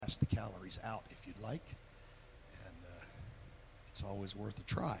test the calories out if you'd like. And it's always worth a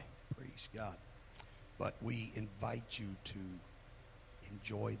try. Praise God. But we invite you to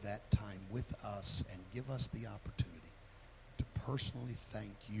enjoy that time with us and give us the opportunity to personally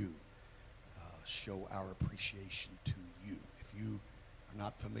thank you, show our appreciation to you. If you are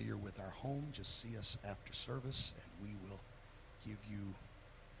not familiar with our home, just see us after service and we will give you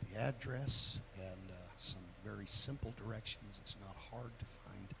the address and some very simple directions. It's not hard to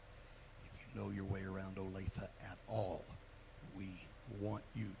find if you know your way around Olathe at all. We want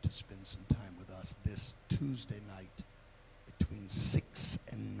you to spend some time with us this Tuesday night between 6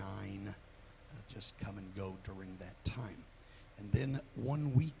 and 9. Just come and go during that time. And then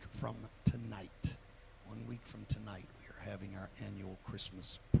 1 week from tonight, we are having our annual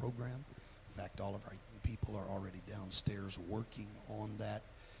Christmas program. In fact, all of our people are already downstairs working on that,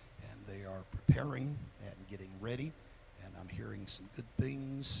 and they are preparing and getting ready. And I'm hearing some good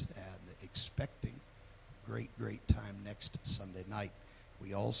things and expecting a great, great time next Sunday night.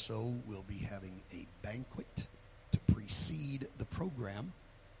 We also will be having a banquet to precede the program.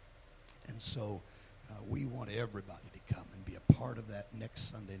 And so we want everybody to come and be a part of that next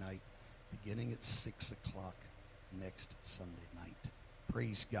Sunday night, beginning at 6 o'clock next Sunday night.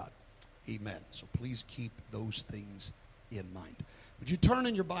 Praise God. Amen. So please keep those things in mind. Would you turn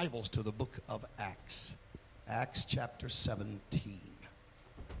in your Bibles to the book of Acts? Acts chapter 17.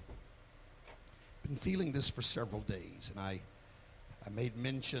 Been feeling this for several days, and I made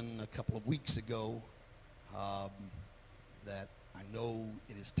mention a couple of weeks ago that I know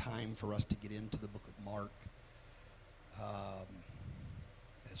it is time for us to get into the book of Mark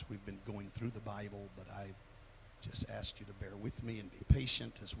as we've been going through the Bible, but I just ask you to bear with me and be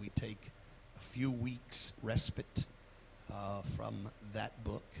patient as we take a few weeks respite from that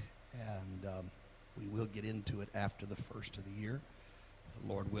book, and we will get into it after the first of the year,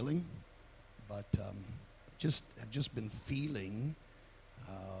 Lord willing. But I've just been feeling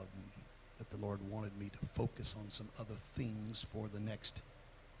that the Lord wanted me to focus on some other things for the next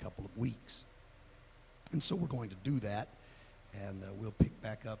couple of weeks. And so we're going to do that, and we'll pick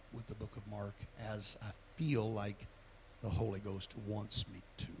back up with the book of Mark as I feel like the Holy Ghost wants me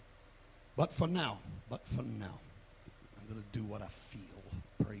to. But for now, I'm going to do what I feel.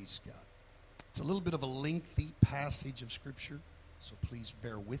 Praise God. It's a little bit of a lengthy passage of Scripture, so please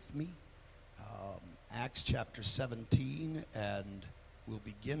bear with me. Acts chapter 17, and we'll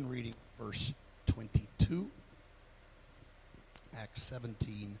begin reading verse 22. Acts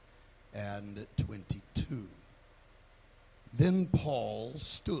 17 and 22. Then Paul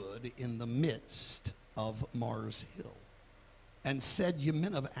stood in the midst of Mars Hill and said, "Ye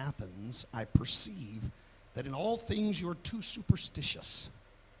men of Athens, I perceive that in all things you're too superstitious.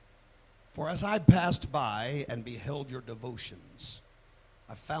 For as I passed by and beheld your devotions,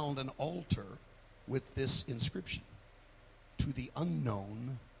 I found an altar with this inscription, to the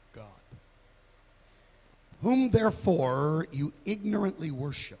unknown God, whom therefore you ignorantly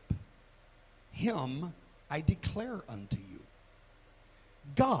worship. Him I declare unto you,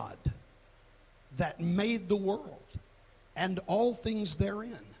 God that made the world and all things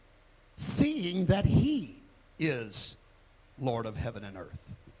therein, seeing that he is Lord of heaven and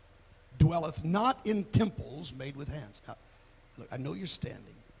earth, dwelleth not in temples made with hands." Now, look, I know you're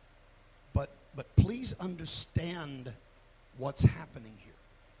standing, but please understand what's happening here.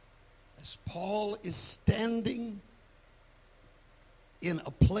 As Paul is standing in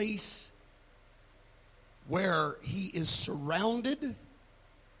a place where he is surrounded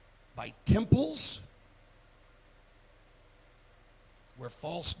by temples where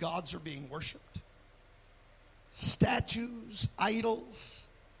false gods are being worshiped, statues, idols,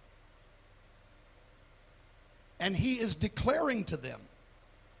 and he is declaring to them,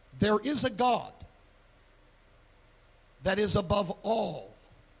 there is a God that is above all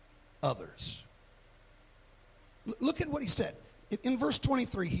others. Look at what he said. In verse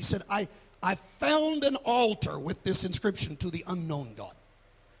 23, he said, I found an altar with this inscription, to the unknown God.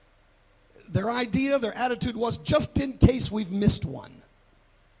 Their idea, their attitude was, just in case we've missed one.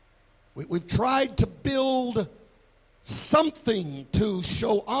 We've tried to build something to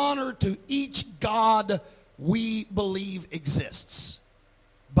show honor to each God we believe exists.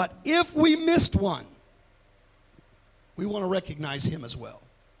 But if we missed one, we want to recognize him as well.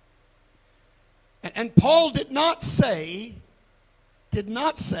 And Paul did not say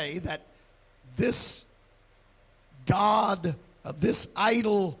that this God, this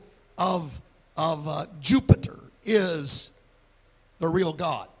idol of Jupiter is the real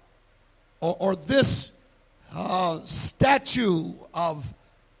God, or this statue of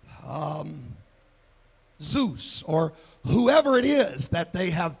Zeus, or whoever it is that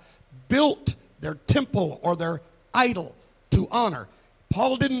they have built their temple or their idol to honor,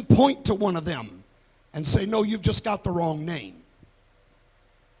 Paul didn't point to one of them and say, no, you've just got the wrong name.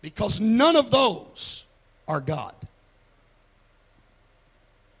 Because none of those are God.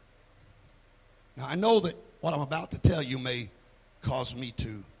 Now, I know that what I'm about to tell you may cause me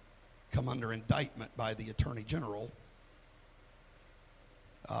to come under indictment by the Attorney General.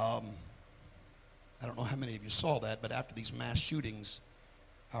 I don't know how many of you saw that, but after these mass shootings,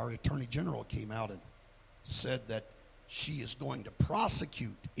 our Attorney General came out and said that she is going to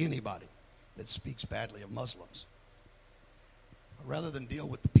prosecute anybody that speaks badly of Muslims. Rather than deal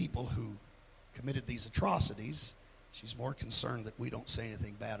with the people who committed these atrocities, she's more concerned that we don't say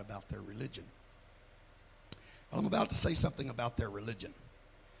anything bad about their religion. Well, I'm about to say something about their religion.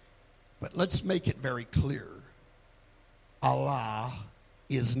 But let's make it very clear. Allah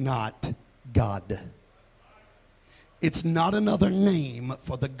is not God. It's not another name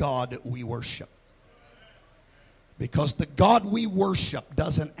for the God we worship. Because the God we worship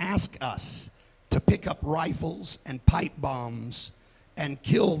doesn't ask us to pick up rifles and pipe bombs and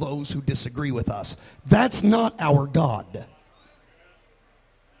kill those who disagree with us. That's not our God.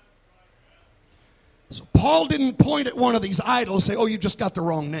 So Paul didn't point at one of these idols and say, oh, you just got the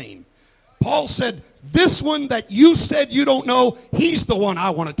wrong name. Paul said, this one that you said you don't know, he's the one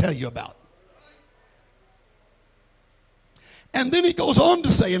I want to tell you about. And then he goes on to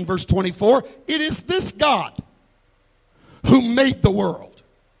say in verse 24, it is this God who made the world,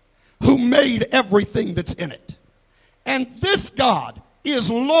 who made everything that's in it. And this God is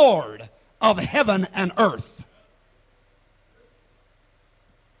Lord of heaven and earth.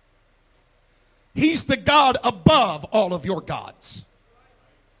 He's the God above all of your gods.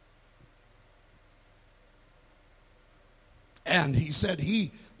 And he said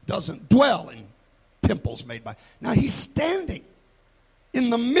he doesn't dwell in temples made by. Now he's standing in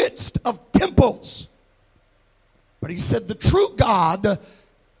the midst of temples. But he said the true God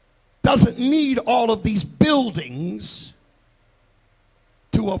doesn't need all of these buildings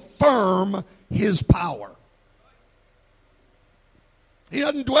to affirm his power. He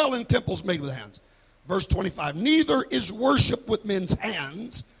doesn't dwell in temples made with hands. Verse 25, neither is worship with men's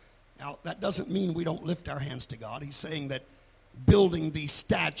hands. Now, that doesn't mean we don't lift our hands to God. He's saying that building these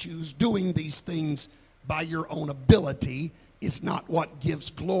statues, doing these things by your own ability is not what gives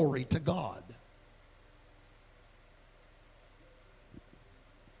glory to God.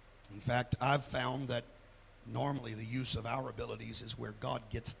 In fact, I've found that normally the use of our abilities is where God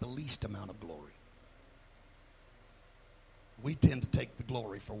gets the least amount of glory. We tend to take the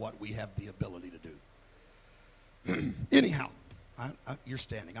glory for what we have the ability to do. Anyhow, you're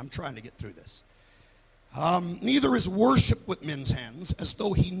standing. I'm trying to get through this. Neither is worship with men's hands, as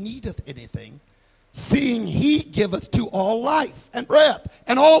though he needeth anything, seeing he giveth to all life and breath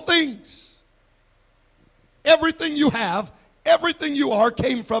and all things. Everything you have, everything you are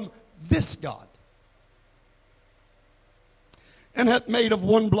came from this God. And hath made of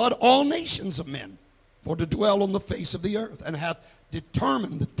one blood all nations of men, for to dwell on the face of the earth, and hath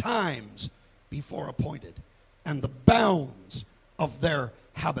determined the times before appointed, and the bounds of their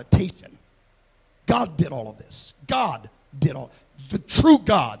habitation. God did all of this. God did all. The true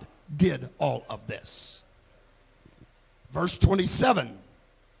God did all of this. Verse 27.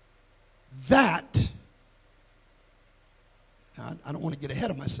 That, I don't want to get ahead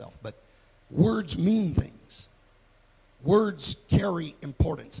of myself, but words mean things. Words carry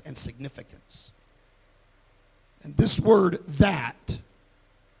importance and significance. And this word that,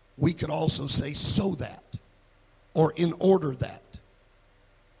 we could also say so that, or in order that,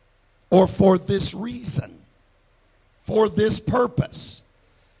 or for this reason, for this purpose.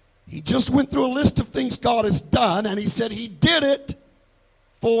 He just went through a list of things God has done, and he said he did it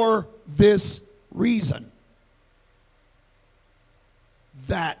for this reason.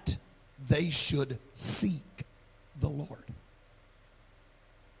 That they should seek the Lord.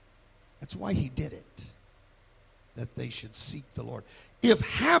 That's why he did it. That they should seek the Lord. If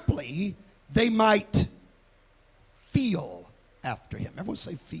haply they might feel after him. Everyone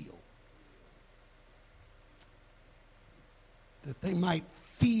say feel. That they might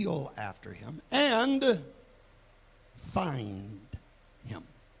feel after him and find him.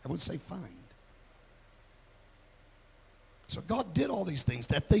 Everyone say find. So God did all these things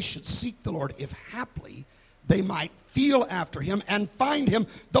that they should seek the Lord, if haply they might feel after him and find him,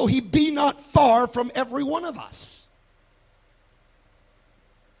 though he be not far from every one of us.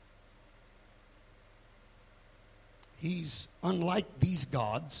 He's unlike these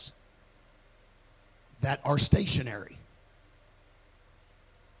gods that are stationary.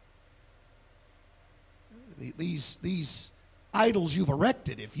 These idols you've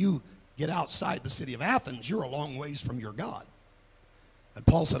erected, if you get outside the city of Athens, you're a long ways from your God. And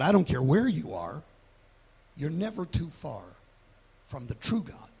Paul said, I don't care where you are, you're never too far from the true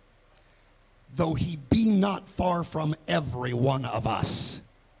God, though he be not far from every one of us.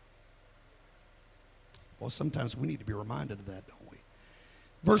 Well, sometimes we need to be reminded of that, don't we?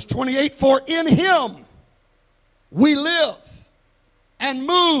 Verse 28, for in him we live and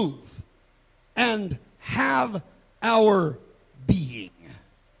move and have our being.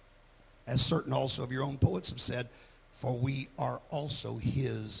 As certain also of your own poets have said, for we are also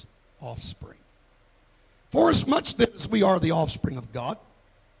his offspring. For as much then as we are the offspring of God,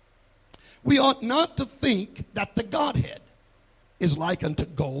 we ought not to think that the Godhead is like unto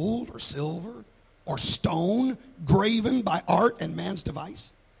gold or silver or stone graven by art and man's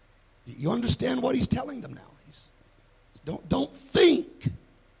device. You understand what he's telling them now? Don't think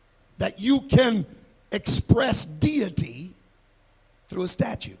that you can express deity through a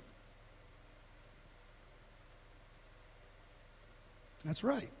statue. That's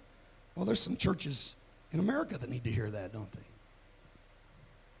right. Well, there's some churches in America that need to hear that, don't they?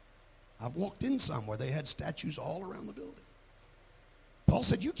 I've walked in some where they had statues all around the building. Paul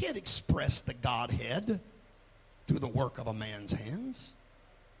said, you can't express the Godhead through the work of a man's hands.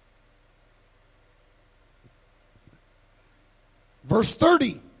 Verse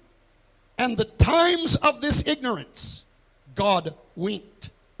 30, and the times of this ignorance God winked,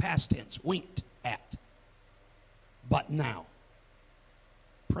 past tense, winked at. But now,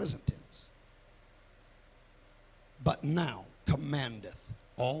 present tense, but now commandeth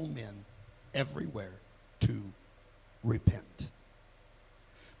all men everywhere to repent.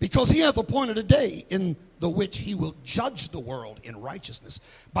 Because he hath appointed a day in the which he will judge the world in righteousness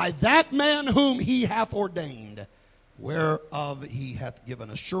by that man whom he hath ordained, whereof he hath given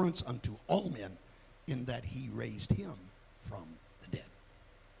assurance unto all men, in that he raised him from the dead.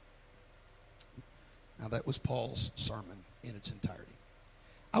 Now that was Paul's sermon in its entirety.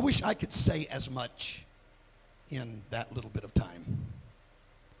 I wish I could say as much in that little bit of time.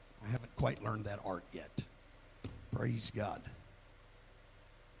 I haven't quite learned that art yet. Praise God.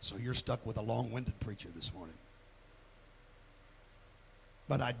 So you're stuck with a long-winded preacher this morning.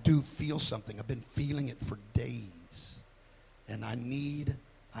 But I do feel something. I've been feeling it for days. And I need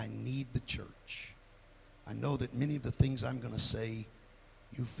the church. I know that many of the things I'm going to say,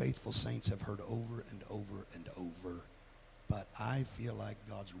 you faithful saints have heard over and over and over. But I feel like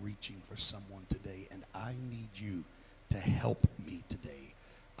God's reaching for someone today, and I need you to help me today.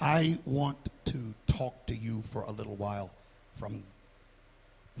 I want to talk to you for a little while from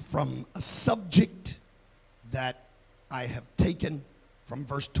a subject that I have taken from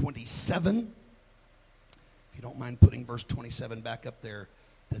verse 27. If you don't mind putting verse 27 back up there,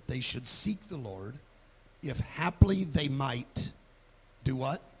 that they should seek the Lord, if haply they might do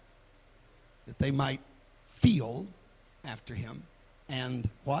what? That they might feel after him and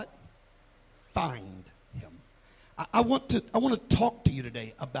what? Find him. I want to talk to you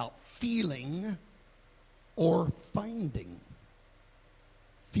today about feeling or finding.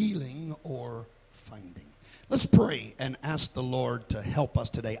 Feeling or finding. Let's pray and ask the Lord to help us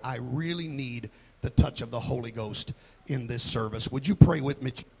today. I really need the touch of the Holy Ghost in this service. Would you pray with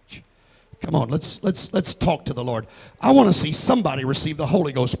me, church? Come on, let's talk to the Lord. I want to see somebody receive the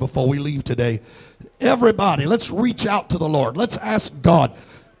Holy Ghost before we leave today. Everybody, let's reach out to the Lord. Let's ask God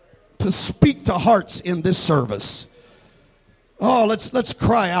to speak to hearts in this service. Oh, let's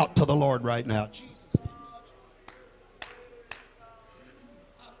cry out to the Lord right now. Jesus.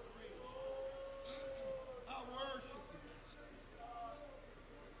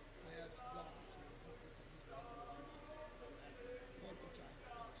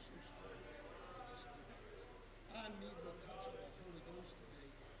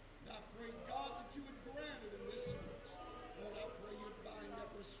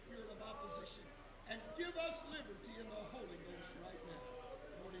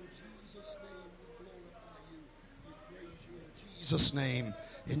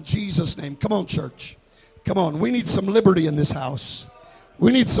 In Jesus' name. Come on, church. Come on. We need some liberty in this house.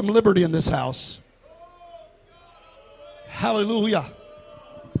 We need some liberty in this house. Hallelujah.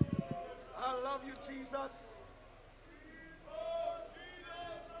 I love you, Jesus.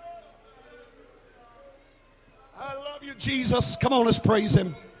 I love you, Jesus. Come on, let's praise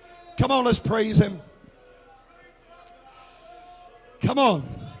him. Come on, let's praise him. Come on.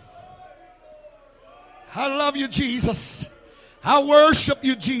 I love you, Jesus. I worship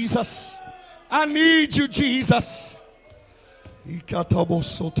you, Jesus. I need you, Jesus. Thank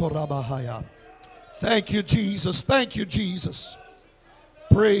you, Jesus. Thank you, Jesus.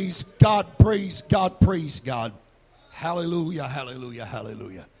 Praise God, praise God, praise God. Hallelujah, hallelujah,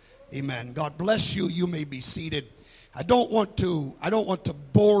 hallelujah. Amen. God bless you. You may be seated. I don't want to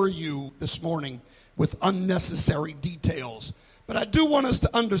bore you this morning with unnecessary details, but I do want us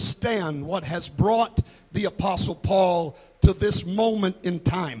to understand what has brought the Apostle Paul to this moment in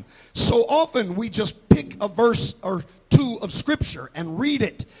time. So often we just pick a verse or two of Scripture and read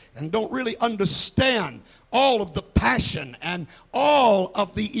it and don't really understand all of the passion and all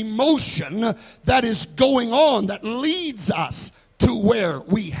of the emotion that is going on that leads us to where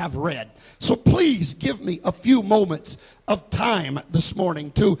we have read. So please give me a few moments of time this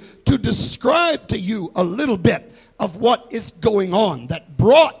morning to describe to you a little bit of what is going on that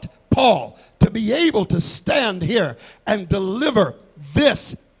brought Paul to be able to stand here and deliver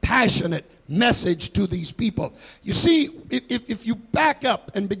this passionate message to these people. You see, if you back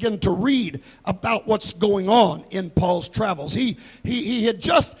up and begin to read about what's going on in Paul's travels, he had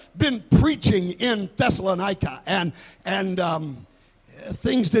just been preaching in Thessalonica, and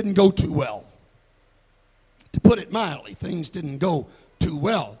things didn't go too well. To put it mildly, things didn't go too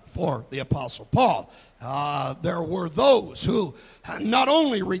well for the Apostle Paul. There were those who not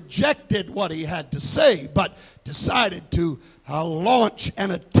only rejected what he had to say, but decided to launch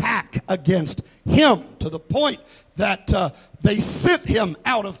an attack against him to the point that they sent him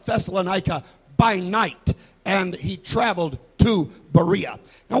out of Thessalonica by night, and he traveled to Berea.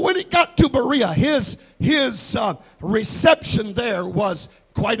 Now, when he got to Berea, his reception there was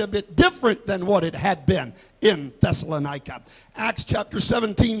quite a bit different than what it had been in Thessalonica. Acts chapter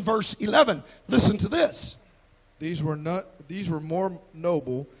 17, verse 11. Listen to this. These were more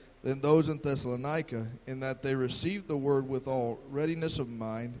noble than those in Thessalonica, in that they received the word with all readiness of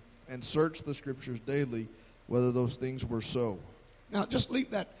mind and searched the Scriptures daily whether those things were so. Now, just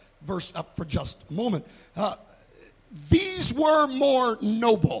leave that verse up for just a moment. These were more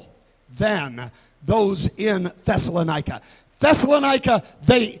noble than those in Thessalonica. Thessalonica,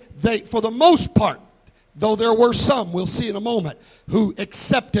 they for the most part, though there were some, we'll see in a moment, who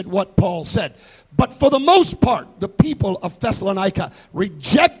accepted what Paul said. But for the most part, the people of Thessalonica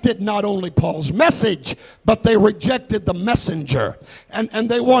rejected not only Paul's message, but they rejected the messenger. And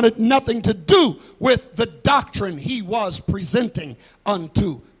they wanted nothing to do with the doctrine he was presenting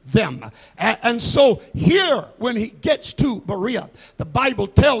unto them. And so here, when he gets to Berea, the Bible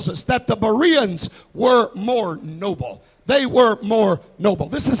tells us that the Bereans were more noble. They were more noble.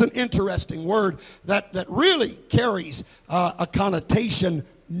 This is an interesting word that really carries a connotation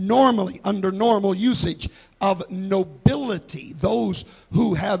normally, under normal usage, of nobility. Those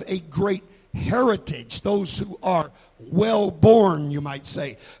who have a great heritage, those who are well born, you might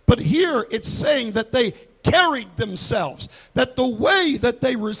say. But here it's saying that they carried themselves, that the way that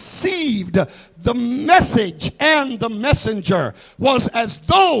they received the message and the messenger was as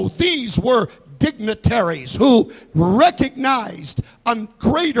though these were dignitaries who recognized a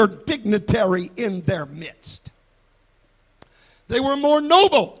greater dignitary in their midst. They were more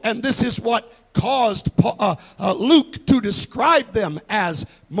noble, and this is what caused Luke to describe them as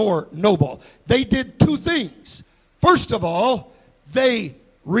more noble. They did two things. First of all, they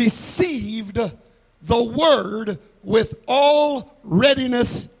received the word with all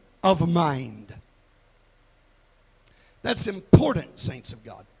readiness of mind. That's important, saints of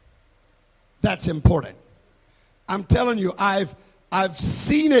God. That's important. I'm telling you, I've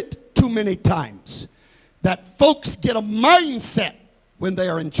seen it too many times that folks get a mindset when they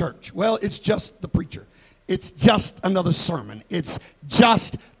are in church. Well, it's just the preacher. It's just another sermon. It's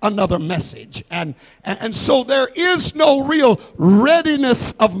just another message. And so there is no real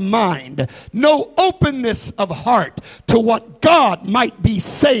readiness of mind, no openness of heart to what God might be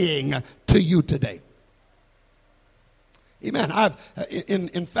saying to you today. Amen.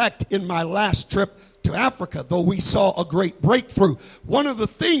 In fact, in my last trip to Africa, though we saw a great breakthrough, one of the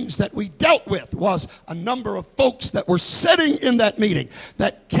things that we dealt with was a number of folks that were sitting in that meeting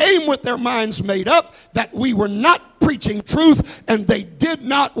that came with their minds made up that we were not preaching truth, and they did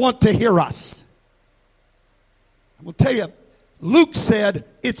not want to hear us. I will tell you, Luke said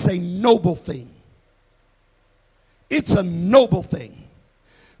it's a noble thing. It's a noble thing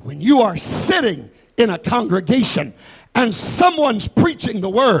when you are sitting in a congregation and someone's preaching the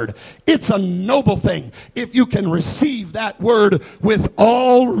word. It's a noble thing if you can receive that word with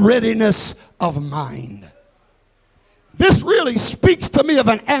all readiness of mind. This really speaks to me of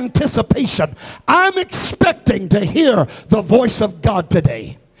an anticipation. I'm expecting to hear the voice of God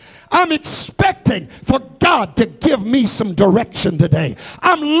today. I'm expecting for God to give me some direction today.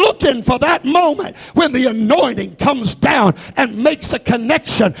 I'm looking for that moment when the anointing comes down and makes a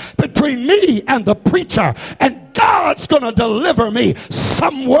connection between me and the preacher, and that God's going to deliver me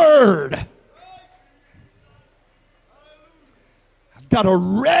some word. I've got a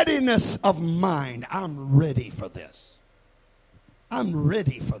readiness of mind. I'm ready for this. I'm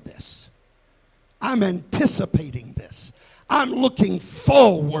ready for this. I'm anticipating this. I'm looking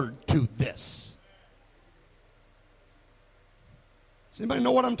forward to this. Does anybody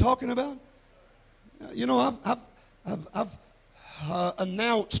know what I'm talking about? You know, I've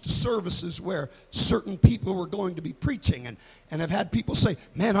announced services where certain people were going to be preaching, and I've had people say,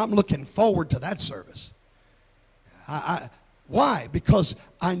 man, I'm looking forward to that service. Why? Because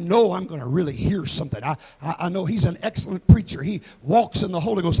I know I'm going to really hear something. I know he's an excellent preacher. He walks in the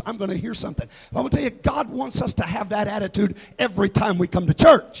Holy Ghost. I'm going to hear something. But I'm going to tell you, God wants us to have that attitude every time we come to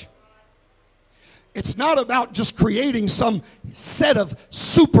church. It's not about just creating some set of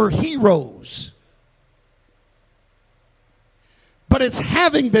superheroes. But it's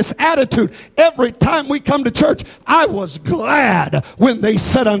having this attitude every time we come to church. I was glad when they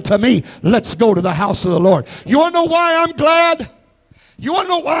said unto me, let's go to the house of the Lord. You want to know why I'm glad? You want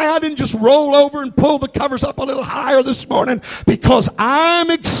to know why I didn't just roll over and pull the covers up a little higher this morning? Because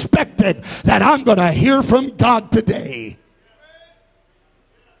I'm expected that I'm going to hear from God today.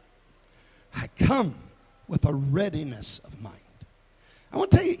 I come with a readiness of mind. I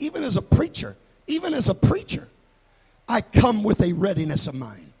want to tell you, even as a preacher, I come with a readiness of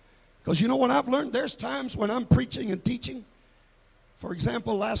mind. Because you know what I've learned? There's times when I'm preaching and teaching. For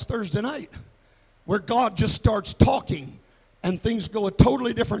example, last Thursday night, where God just starts talking and things go a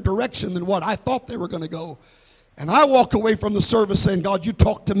totally different direction than what I thought they were going to go. And I walk away from the service saying, God, you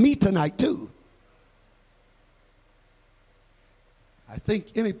talked to me tonight too. I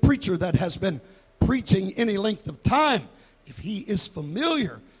think any preacher that has been preaching any length of time, if he is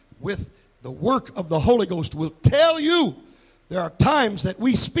familiar with the work of the Holy Ghost, will tell you there are times that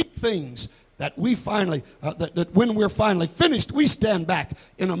we speak things that we finally, that when we're finally finished, we stand back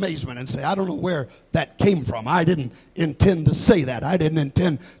in amazement and say, I don't know where that came from. I didn't intend to say that. I didn't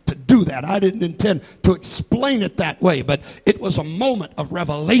intend to do that. I didn't intend to explain it that way. But it was a moment of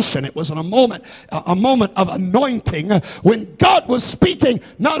revelation. It was a moment of anointing when God was speaking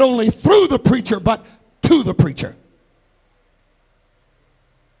not only through the preacher, but to the preacher.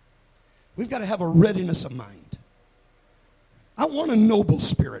 We've got to have a readiness of mind. I want a noble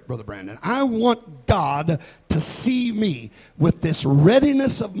spirit, Brother Brandon. I want God to see me with this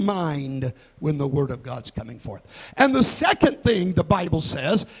readiness of mind when the Word of God's coming forth. And the second thing the Bible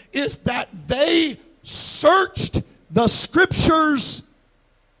says is that they searched the Scriptures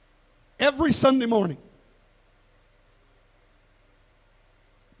every Sunday morning.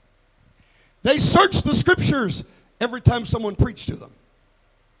 They searched the Scriptures every time someone preached to them.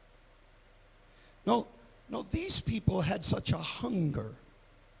 No, these people had such a hunger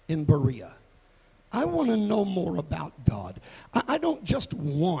in Berea. I want to know more about God. I don't just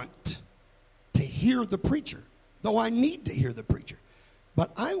want to hear the preacher, though I need to hear the preacher.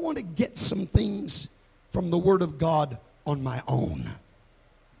 But I want to get some things from the Word of God on my own.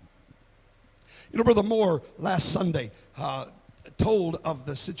 You know, Brother Moore last Sunday told of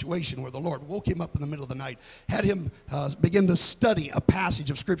the situation where the Lord woke him up in the middle of the night, had him begin to study a passage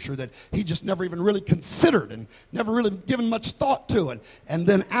of Scripture that he just never even really considered and never really given much thought to it. And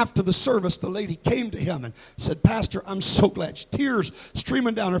then after the service, the lady came to him and said, Pastor, I'm so glad. Tears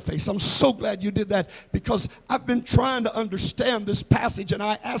streaming down her face. I'm so glad you did that because I've been trying to understand this passage and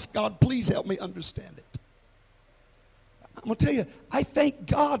I asked God, please help me understand it. I'm going to tell you, I thank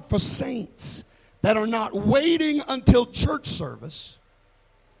God for saints that are not waiting until church service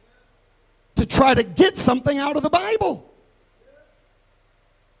to try to get something out of the Bible.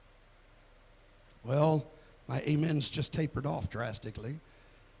 Well, my amens just tapered off drastically.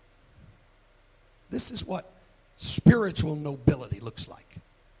 This is what spiritual nobility looks like.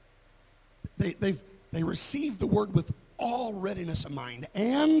 They received the word with all readiness of mind,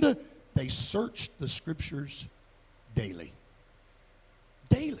 and they searched the Scriptures daily.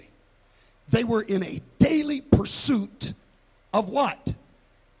 Daily. They were in a daily pursuit of what?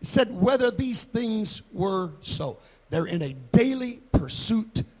 It said whether these things were so. They're in a daily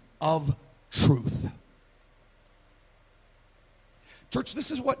pursuit of truth. Church, this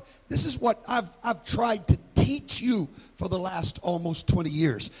is what I've tried to teach you for the last almost 20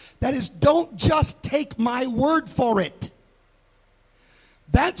 years. That is, don't just take my word for it.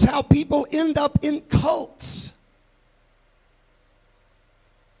 That's how people end up in cults.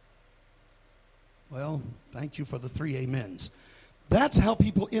 Well, thank you for the 3 amens. That's how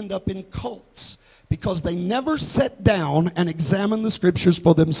people end up in cults, because they never sit down and examine the Scriptures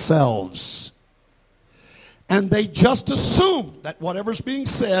for themselves. And they just assume that whatever's being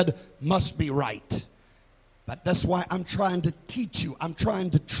said must be right. But that's why I'm trying to teach you. I'm trying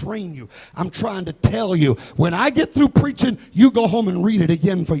to train you. I'm trying to tell you. When I get through preaching, you go home and read it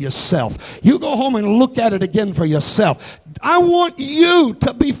again for yourself. You go home and look at it again for yourself. I want you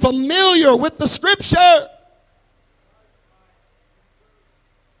to be familiar with the Scripture.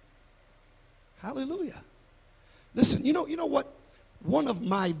 Hallelujah. Listen, you know what one of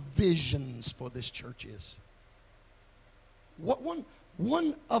my visions for this church is? What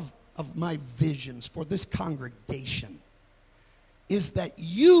one of my visions for this congregation is that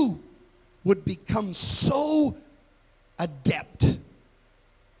you would become so adept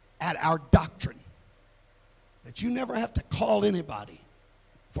at our doctrine that you never have to call anybody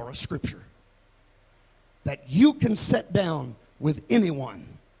for a scripture. That you can sit down with anyone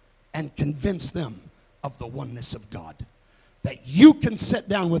and convince them of the oneness of God. That you can sit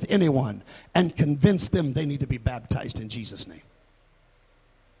down with anyone and convince them they need to be baptized in Jesus' name.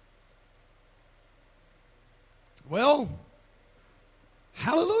 Well,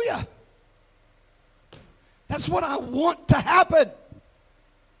 hallelujah. That's what I want to happen.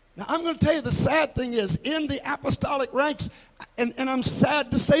 Now, I'm going to tell you the sad thing is, in the apostolic ranks, and I'm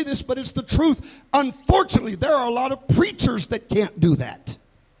sad to say this, but it's the truth. Unfortunately, there are a lot of preachers that can't do that.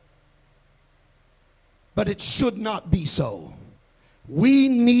 But it should not be so. We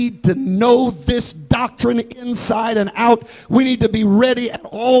need to know this doctrine inside and out. We need to be ready at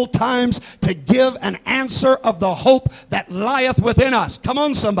all times to give an answer of the hope that lieth within us. Come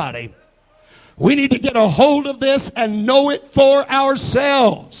on, somebody. We need to get a hold of this and know it for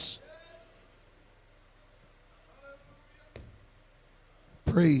ourselves.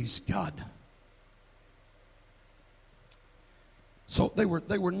 Praise God. So they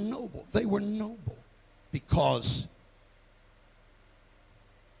were noble. They were noble because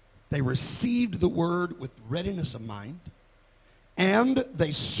they received the word with readiness of mind, and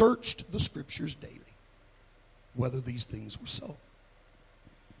they searched the scriptures daily, whether these things were so.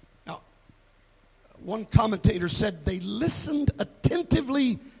 Now, one commentator said they listened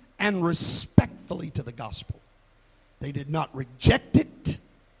attentively and respectfully to the gospel. They did not reject it.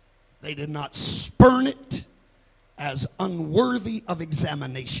 They did not spurn it as unworthy of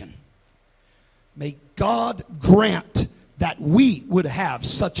examination. May God grant that we would have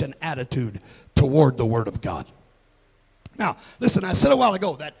such an attitude toward the Word of God. Now, listen, I said a while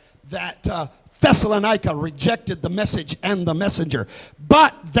ago that Thessalonica rejected the message and the messenger,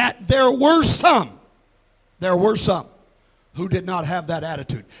 but that there were some who did not have that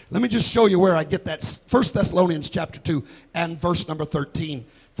attitude. Let me just show you where I get that. 1 Thessalonians chapter 2 and verse number 13.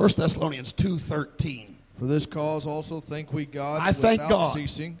 1 Thessalonians 2:13. For this cause also thank we God I thank God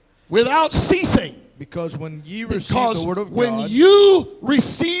ceasing. Without ceasing. Because when you received the word of God, when you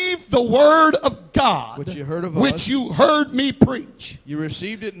received the word of God, which you heard of which us, you heard me preach, you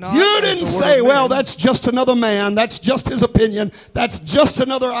received it not. You didn't say, well, that's just another man, that's just his opinion, that's just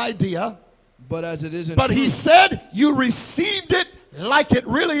another idea. But as it is in But truth, he said you received it like it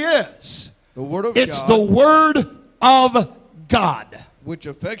really is. The word of it's God, the word of God, which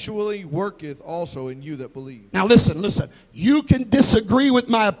effectually worketh also in you that believe. Now listen. You can disagree with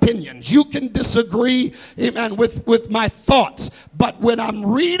my opinions. You can disagree, amen, with my thoughts. But when I'm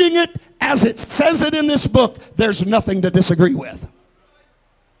reading it as it says it in this book, there's nothing to disagree with.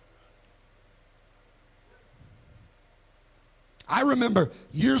 I remember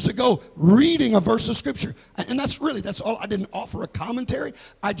years ago reading a verse of Scripture. And that's all. I didn't offer a commentary.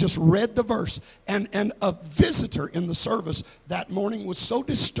 I just read the verse. And a visitor in the service that morning was so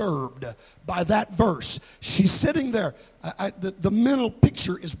disturbed by that verse. She's sitting there. The mental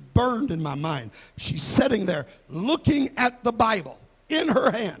picture is burned in my mind. She's sitting there looking at the Bible in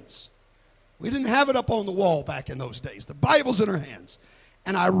her hands. We didn't have it up on the wall back in those days. The Bible's in her hands.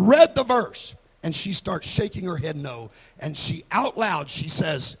 And I read the verse. And she starts shaking her head no. And she out loud, she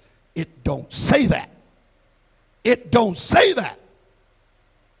says, it don't say that. It don't say that.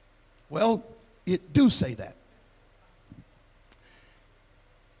 Well, it do say that.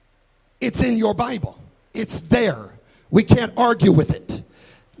 It's in your Bible. It's there. We can't argue with it.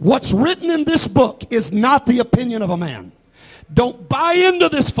 What's written in this book is not the opinion of a man. Don't buy into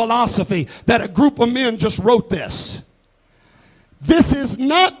this philosophy that a group of men just wrote this. This is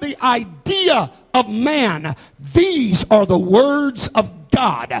not the idea of man. These are the words of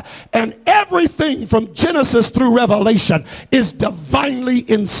God. And everything from Genesis through Revelation is divinely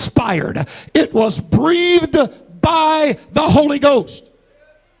inspired. It was breathed by the Holy Ghost.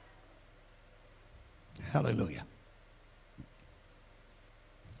 Hallelujah.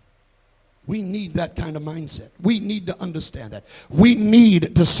 We need that kind of mindset. We need to understand that. We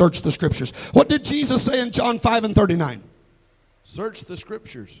need to search the Scriptures. What did Jesus say in John 5:39? Search the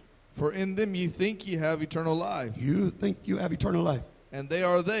Scriptures. For in them ye think ye have eternal life, You think you have eternal life. and they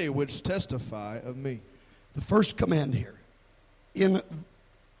are they which testify of me. The first command here, in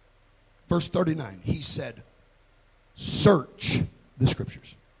verse 39, he said, search the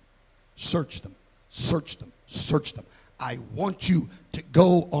scriptures. Search them, search them, search them. I want you to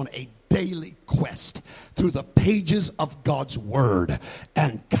go on a daily quest through the pages of God's word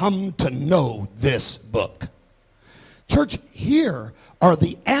and come to know this book. Church, here are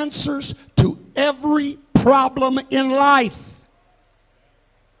the answers to every problem in life.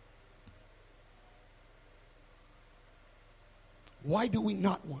 Why do we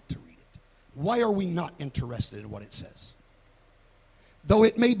not want to read it? Why are we not interested in what it says? Though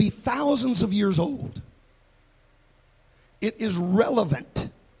it may be thousands of years old, it is relevant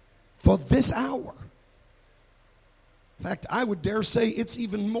for this hour. In fact, I would dare say it's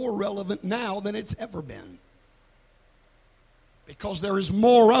even more relevant now than it's ever been, because there is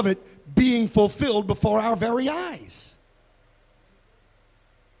more of it being fulfilled before our very eyes.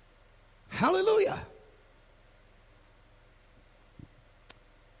 Hallelujah.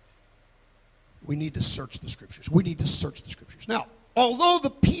 We need to search the scriptures. We need to search the scriptures. Now, although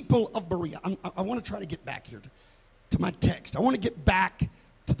the people of Berea, I want to try to get back here to my text. I want to get back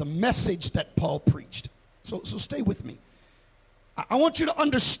to the message that Paul preached. So stay with me. I want you to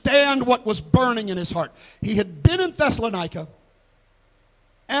understand what was burning in his heart. He had been in Thessalonica,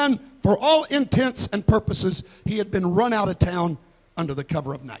 and for all intents and purposes, he had been run out of town under the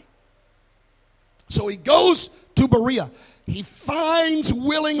cover of night. So he goes to Berea. He finds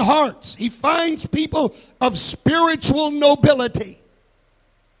willing hearts. He finds people of spiritual nobility.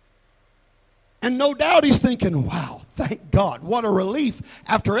 And no doubt he's thinking, wow, thank God, what a relief.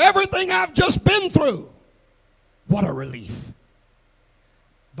 After everything I've just been through, what a relief.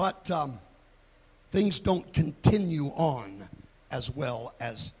 But things don't continue on as well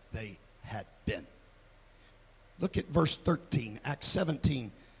as they had been. Look at verse 13, Acts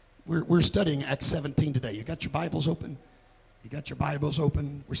 17. We're studying Acts 17 today. You got your Bibles open? You got your Bibles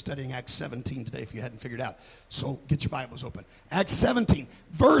open? We're studying Acts 17 today if you hadn't figured out. So get your Bibles open. Acts 17,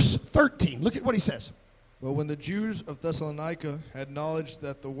 verse 13. Look at what he says. But when the Jews of Thessalonica had knowledge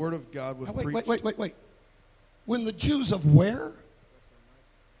that the word of God was preached... Wait. When the Jews of where?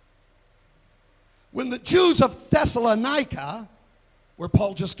 When the Jews of Thessalonica, where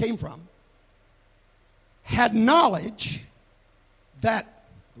Paul just came from, had knowledge that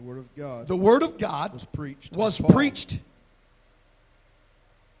the word of God was preached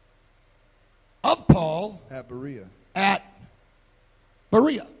of Paul at Berea.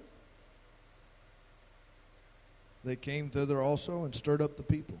 They came thither also and stirred up the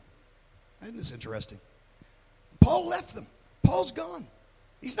people. Isn't this interesting? Paul left them. Paul's gone.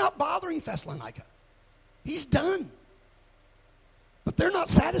 He's not bothering Thessalonica. He's done. But they're not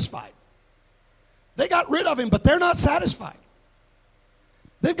satisfied. They got rid of him, but they're not satisfied.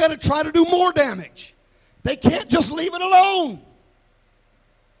 They've got to try to do more damage. They can't just leave it alone.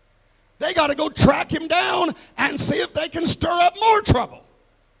 They got to go track him down and see if they can stir up more trouble.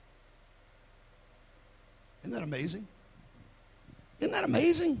 Isn't that amazing? Isn't that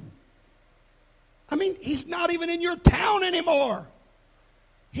amazing? I mean, he's not even in your town anymore.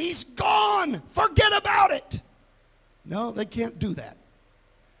 He's gone. Forget about it. No, they can't do that.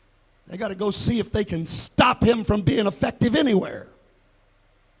 They got to go see if they can stop him from being effective anywhere.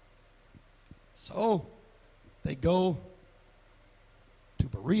 So they go to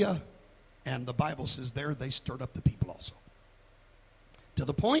Berea, and the Bible says there they stirred up the people also. To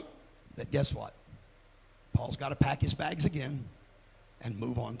the point that, guess what? Paul's got to pack his bags again and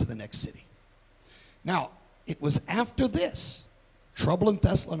move on to the next city. Now, it was after this, trouble in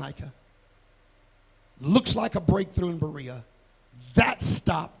Thessalonica, looks like a breakthrough in Berea, that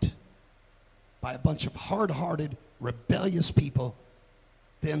stopped by a bunch of hard-hearted, rebellious people.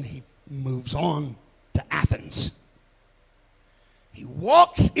 Then he moves on to Athens. He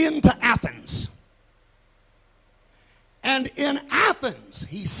walks into Athens. And in Athens,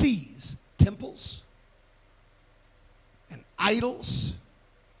 he sees temples and idols,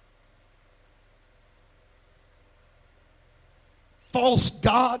 false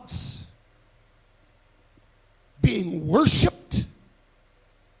gods being worshiped.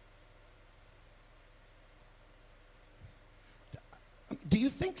 Do you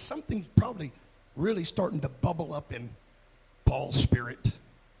think something's probably really starting to bubble up in Paul's spirit? Do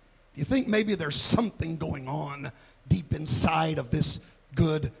you think maybe there's something going on deep inside of this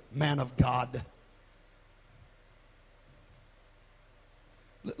good man of God?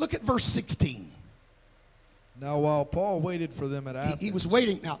 Look at verse 16. Now while Paul waited for them at Athens. He was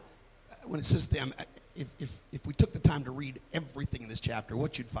waiting. Now, when it says them, if we took the time to read everything in this chapter,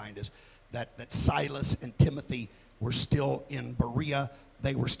 what you'd find is that Silas and Timothy were still in Berea.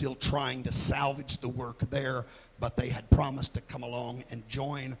 They were still trying to salvage the work there, but they had promised to come along and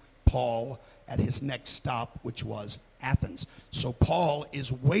join Paul at his next stop, which was Athens. So Paul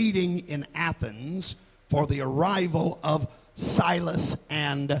is waiting in Athens for the arrival of Silas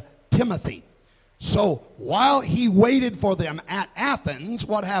and Timothy. So while he waited for them at Athens,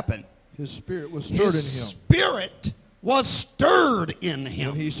 what happened? His spirit was stirred in him. His spirit was stirred in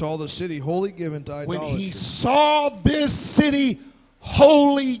him. When he saw the city wholly given to idolatry. When he saw this city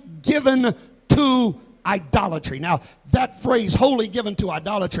wholly given to idolatry. Now, that phrase, wholly given to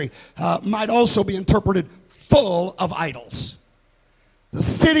idolatry, might also be interpreted full of idols. The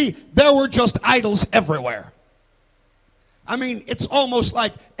city, there were just idols everywhere. I mean, it's almost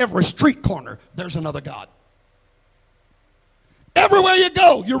like every street corner, there's another god. Everywhere you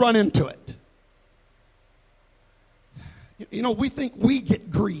go, you run into it. You know, we think we get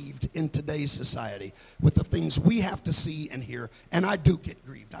grieved in today's society with the things we have to see and hear, and I do get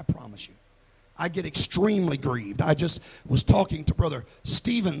grieved, I promise you. I get extremely grieved. I just was talking to Brother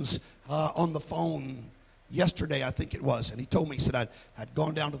Stevens on the phone yesterday, I think it was, and he told me, he said, I'd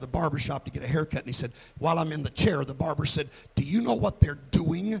gone down to the barber shop to get a haircut, and he said, while I'm in the chair, the barber said, do you know what they're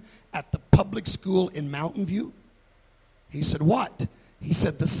doing at the public school in Mountain View? He said, what? He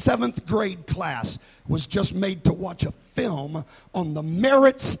said the 7th grade class was just made to watch a film on the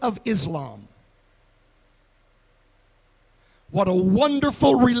merits of Islam. What a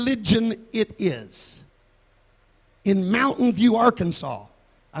wonderful religion it is. In Mountain View, Arkansas.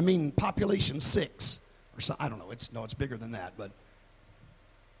 I mean, population 6. Or so, I don't know. It's bigger than that, but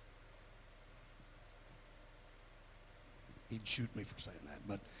he'd shoot me for saying that,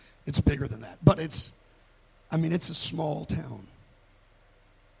 but it's bigger than that. But it's a small town.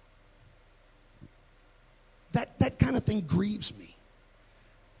 That kind of thing grieves me.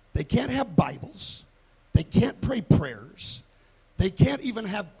 They can't have Bibles. They can't pray prayers. They can't even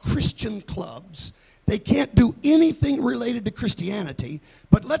have Christian clubs. They can't do anything related to Christianity,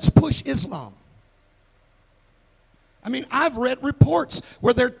 but let's push Islam. I mean, I've read reports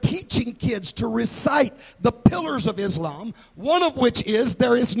where they're teaching kids to recite the pillars of Islam, one of which is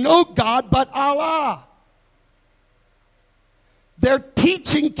there is no God but Allah. They're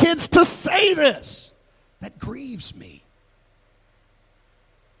teaching kids to say this. That grieves me.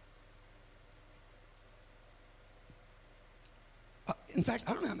 In fact,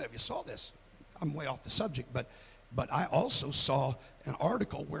 I don't know how many of you saw this. I'm way off the subject, but I also saw an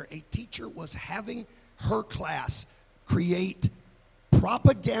article where a teacher was having her class create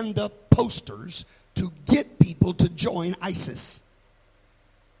propaganda posters to get people to join ISIS.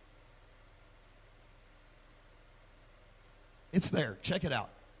 It's there. Check it out.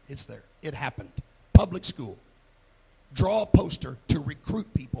 It's there. It happened. Public school. Draw a poster to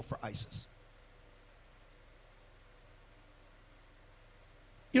recruit people for ISIS.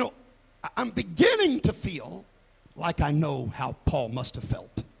 You know, I'm beginning to feel like I know how Paul must have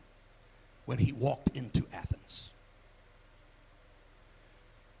felt when he walked into Athens.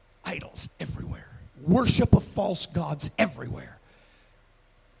 Idols everywhere. Worship of false gods everywhere.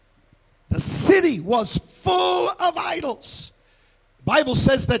 The city was full of idols. The Bible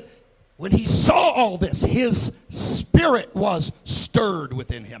says that when he saw all this, his spirit was stirred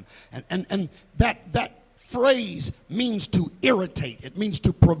within him. And that phrase means to irritate. It means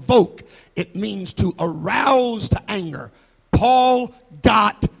to provoke. It means to arouse to anger. Paul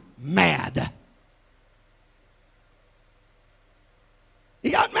got mad.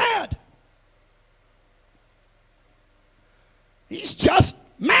 He got mad. He's just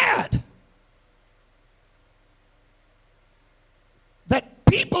mad. That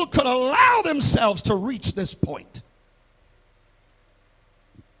people could allow themselves to reach this point.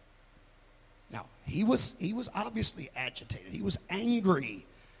 Now, he was obviously agitated. He was angry.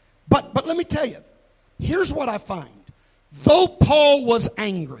 But let me tell you, here's what I find. Though Paul was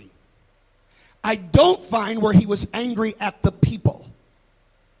angry, I don't find where he was angry at the people.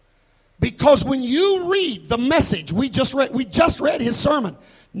 Because when you read the message we just read his sermon,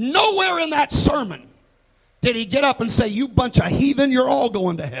 nowhere in that sermon did he get up and say, you bunch of heathen, you're all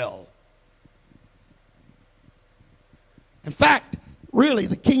going to hell. In fact, really,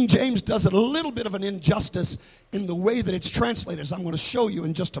 the King James does it a little bit of an injustice in the way that it's translated, as I'm going to show you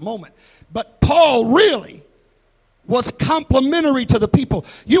in just a moment. But Paul really was complimentary to the people.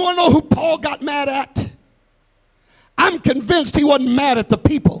 You want to know who Paul got mad at? I'm convinced he wasn't mad at the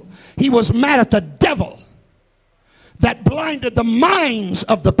people. He was mad at the devil that blinded the minds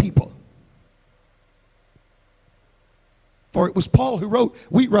of the people. For it was Paul who wrote,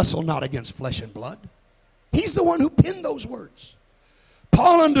 we wrestle not against flesh and blood. He's the one who penned those words.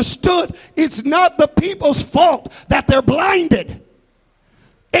 Paul understood it's not the people's fault that they're blinded.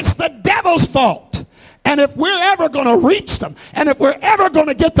 It's the devil's fault. And if we're ever going to reach them, and if we're ever going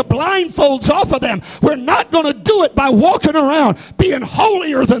to get the blindfolds off of them, we're not going to do it by walking around being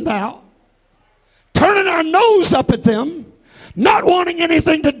holier than thou, turning our nose up at them, not wanting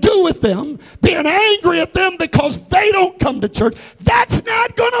anything to do with them, being angry at them because they don't come to church. That's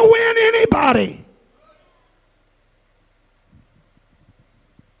not going to win anybody.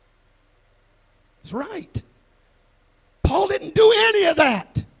 That's right. Paul didn't do any of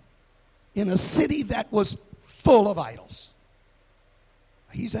that in a city that was full of idols.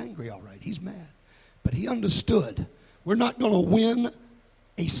 He's angry, all right. He's mad. But he understood we're not going to win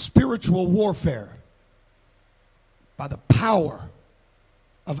a spiritual warfare by the power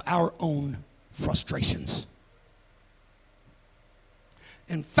of our own frustrations.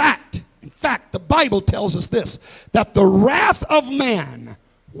 In fact, the Bible tells us this, that the wrath of man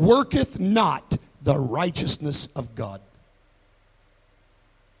worketh not the righteousness of God.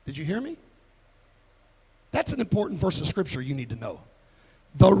 Did you hear me? That's an important verse of Scripture you need to know.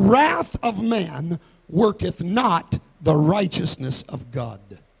 The wrath of man worketh not the righteousness of God.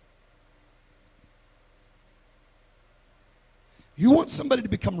 You want somebody to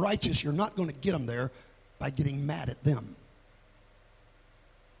become righteous, you're not going to get them there by getting mad at them.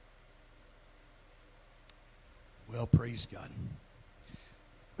 Well, praise God.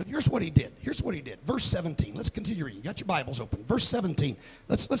 But here's what he did. Here's what he did. Verse 17. Let's continue reading. You got your Bibles open. Verse 17.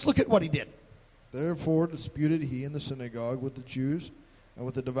 Let's look at what he did. Therefore disputed he in the synagogue with the Jews and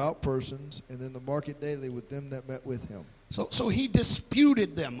with the devout persons, and in the market daily with them that met with him. So he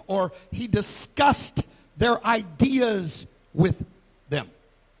disputed them, or he discussed their ideas with them.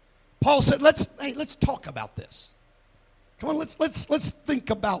 Paul said, let's talk about this. Come on, let's think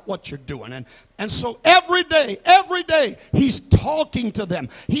about what you're doing. And so every day, he's talking to them.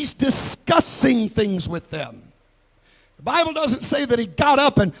 He's discussing things with them. The Bible doesn't say that he got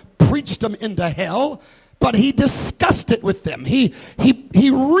up and preached them into hell, but he discussed it with them. He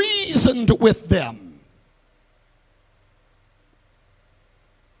reasoned with them.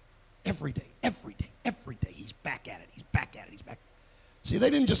 Every day, he's back at it. He's back. See,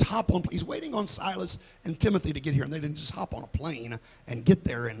 they didn't just hop on. He's waiting on Silas and Timothy to get here, and they didn't just hop on a plane and get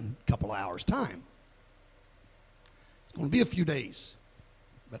there in a couple of hours' time. It's going to be a few days.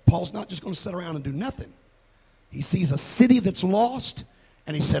 But Paul's not just going to sit around and do nothing. He sees a city that's lost,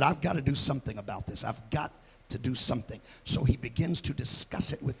 and he said, I've got to do something about this. I've got to do something. So he begins to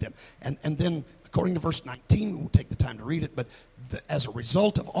discuss it with them. And then, according to verse 19, we won't take the time to read it, but as a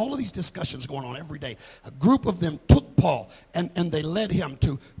result of all of these discussions going on every day, a group of them took Paul and they led him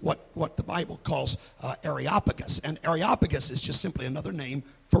to what the Bible calls Areopagus. And Areopagus is just simply another name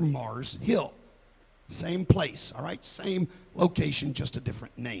for Mars Hill. Same place, all right? Same location, just a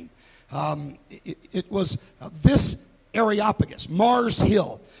different name. It was this Areopagus, Mars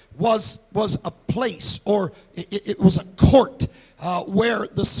Hill, was a place, or it was a court where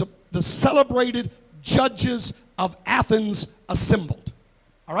the celebrated judges of Athens assembled.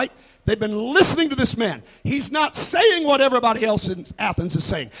 All right? They've been listening to this man. He's not saying what everybody else in Athens is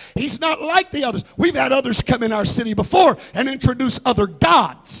saying. He's not like the others. We've had others come in our city before and introduce other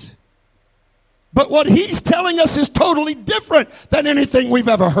gods. But what he's telling us is totally different than anything we've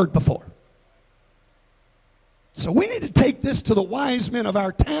ever heard before. So we need to take this to the wise men of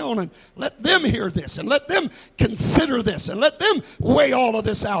our town and let them hear this and let them consider this and let them weigh all of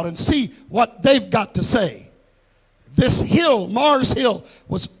this out and see what they've got to say. This hill, Mars Hill,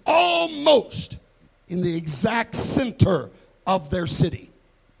 was almost in the exact center of their city.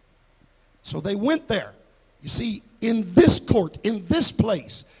 So they went there. You see, in this court, in this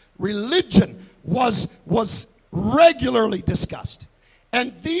place, religion was regularly discussed.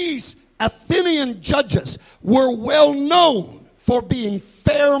 And these Athenian judges were well known for being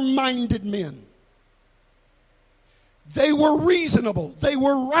fair-minded men. They were reasonable. They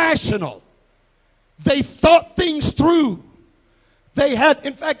were rational. They thought things through. They had,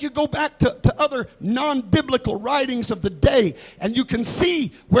 in fact, you go back to other non-biblical writings of the day, and you can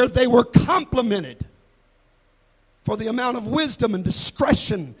see where they were complimented for the amount of wisdom and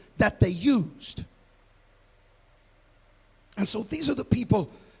discretion that they used. And so these are the people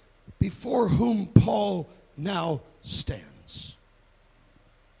before whom Paul now stands.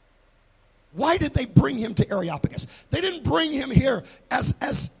 Why did they bring him to Areopagus? They didn't bring him here as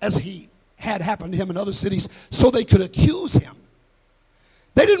he had happened to him in other cities so they could accuse him.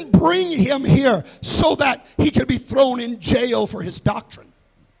 They didn't bring him here so that he could be thrown in jail for his doctrine.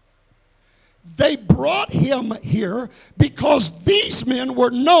 They brought him here because these men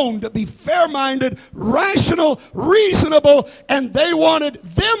were known to be fair-minded, rational, reasonable, and they wanted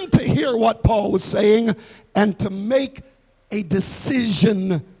them to hear what Paul was saying and to make a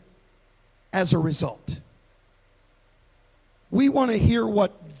decision as a result. We want to hear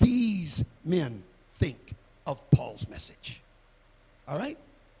what these men think of Paul's message. All right?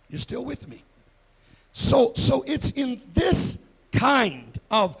 You're still with me? So it's in this kind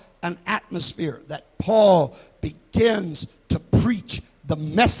of an atmosphere that Paul begins to preach the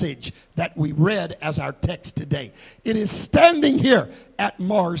message that we read as our text today. It is standing here at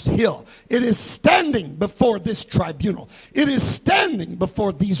Mars Hill. It is standing before this tribunal. It is standing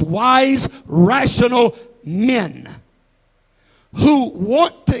before these wise, rational men who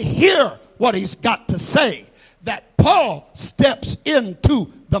want to hear what he's got to say, that Paul steps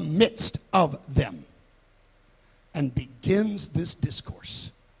into the midst of them and begins this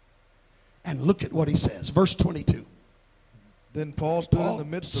discourse. And look at what he says. Verse 22. Then Paul stood in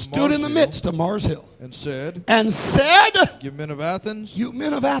the midst of Mars Hill and said, You men of Athens, I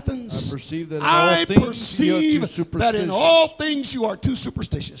perceive that in all things you are too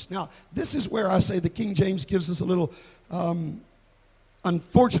superstitious. Now, this is where I say the King James gives us a little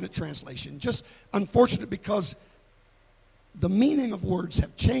unfortunate translation. Just unfortunate because the meaning of words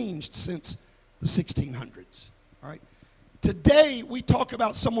have changed since the 1600s. All right. Today, we talk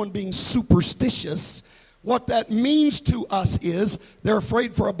about someone being superstitious. What that means to us is they're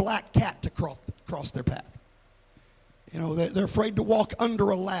afraid for a black cat to cross their path. You know, they're afraid to walk under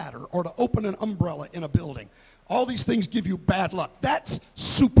a ladder or to open an umbrella in a building. All these things give you bad luck. That's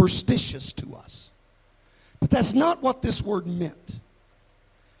superstitious to us. But that's not what this word meant.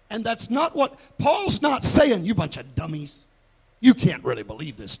 And that's not what, Paul's not saying, you bunch of dummies. You can't really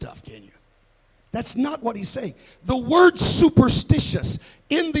believe this stuff, can you? That's not what he's saying. The word superstitious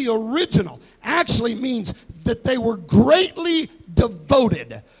in the original actually means that they were greatly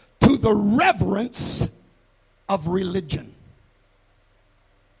devoted to the reverence of religion.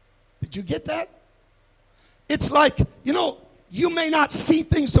 Did you get that? It's like, you know, you may not see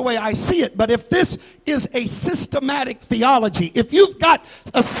things the way I see it, but if this is a systematic theology, if you've got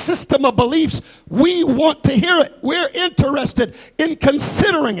a system of beliefs, we want to hear it. We're interested in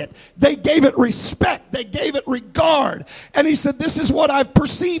considering it. They gave it respect. They gave it regard. And he said, this is what I've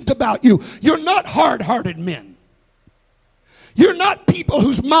perceived about you. You're not hard-hearted men. You're not people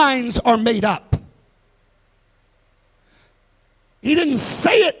whose minds are made up. He didn't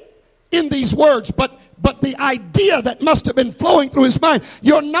say it in these words, but the idea that must have been flowing through his mind,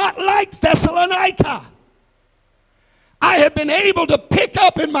 you're not like Thessalonica. I have been able to pick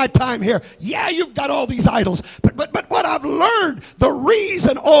up in my time here. Yeah, you've got all these idols, but what I've learned, the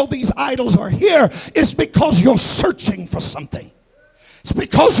reason all these idols are here is because you're searching for something. It's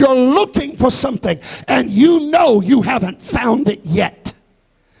because you're looking for something, and you know you haven't found it yet.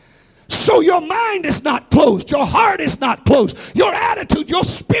 So your mind is not closed. Your heart is not closed. Your attitude, your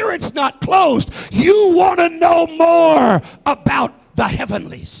spirit's not closed. You want to know more about the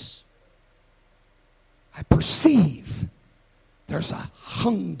heavenlies. I perceive there's a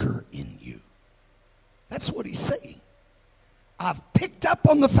hunger in you. That's what he's saying. I've picked up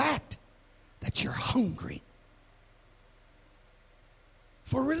on the fact that you're hungry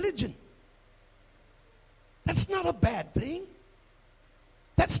for religion. That's not a bad thing.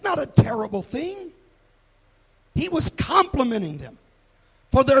 That's not a terrible thing. He was complimenting them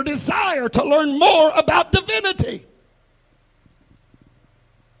for their desire to learn more about divinity.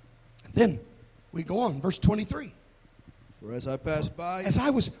 And then we go on, verse 23. For as I passed by, as I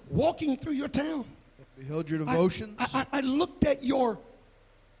was walking through your town, beheld your devotions. I looked at your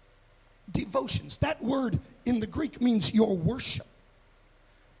devotions. That word in the Greek means your worship.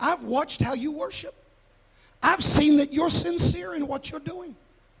 I've watched how you worship. I've seen that you're sincere in what you're doing.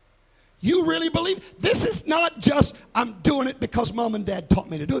 You really believe. This is not just, I'm doing it because mom and dad taught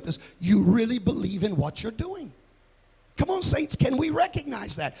me to do it. You really believe in what you're doing. Come on, saints, can we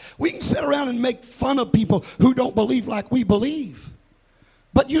recognize that? We can sit around and make fun of people who don't believe like we believe.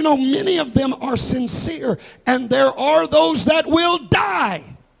 But you know, many of them are sincere, and there are those that will die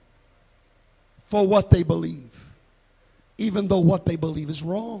for what they believe, even though what they believe is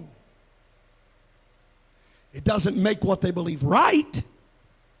wrong. It doesn't make what they believe right.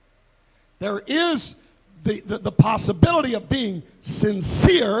 There is the possibility of being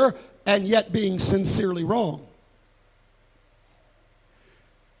sincere and yet being sincerely wrong.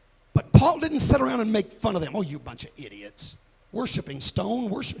 But Paul didn't sit around and make fun of them. Oh, you bunch of idiots. Worshiping stone,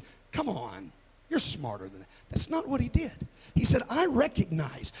 worship. Come on. You're smarter than that. That's not what he did. He said, I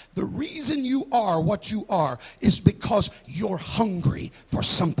recognize the reason you are what you are is because you're hungry for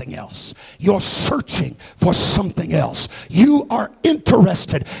something else. You're searching for something else. You are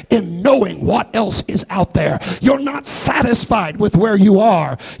interested in knowing what else is out there. You're not satisfied with where you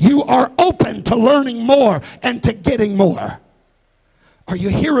are. You are open to learning more and to getting more. Are you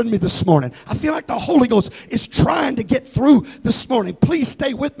hearing me this morning? I feel like the Holy Ghost is trying to get through this morning. Please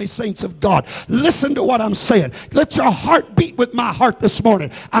stay with me, saints of God. Listen to what I'm saying. Let your heart beat with my heart this morning.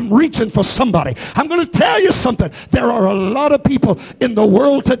 I'm reaching for somebody. I'm going to tell you something. There are a lot of people in the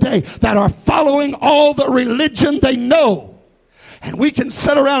world today that are following all the religion they know. And we can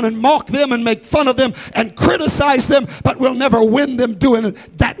sit around and mock them and make fun of them and criticize them, but we'll never win them doing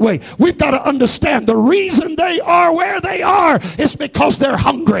it that way. We've got to understand the reason they are where they are is because they're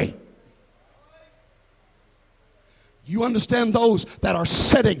hungry. You understand those that are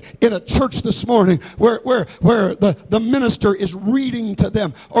sitting in a church this morning where the minister is reading to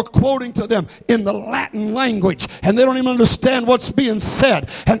them or quoting to them in the Latin language, and they don't even understand what's being said,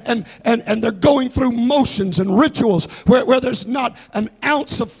 and they're going through motions and rituals where there's not an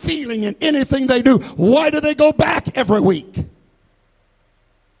ounce of feeling in anything they do. Why do they go back every week?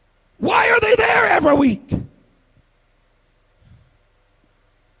 Why are they there every week?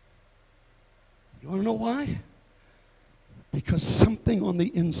 You want to know why? Because something on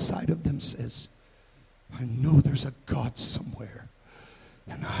the inside of them says, I know there's a God somewhere,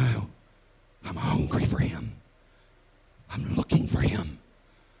 and I'm hungry for him. I'm looking for him.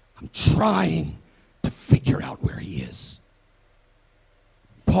 I'm trying to figure out where he is.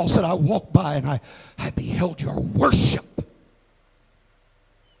 Paul said, I walked by and I beheld your worship.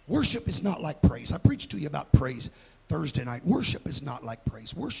 Worship is not like praise. I preached to you about praise Thursday night. Worship is not like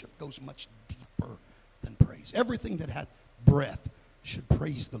praise. Worship goes much deeper than praise. Everything that has breath should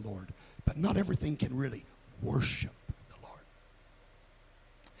praise the Lord, but not everything can really worship the Lord.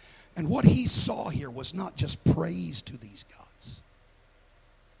 And what he saw here was not just praise to these gods.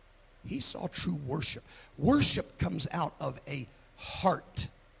 He saw true worship. Worship comes out of a heart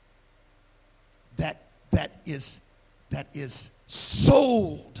that is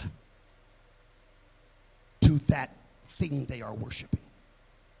sold to that thing they are worshiping.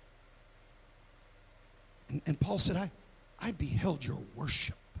 And Paul said, I beheld your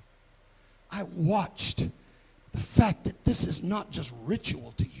worship. I watched the fact that this is not just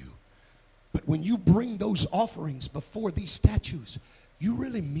ritual to you, but when you bring those offerings before these statues, you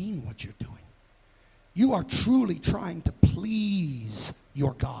really mean what you're doing. You are truly trying to please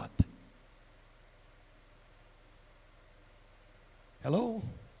your God. Hello?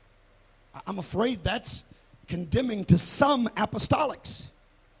 I'm afraid that's condemning to some apostolics.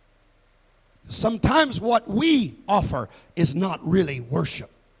 Sometimes what we offer is not really worship.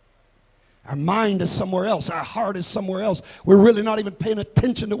 Our mind is somewhere else. Our heart is somewhere else. We're really not even paying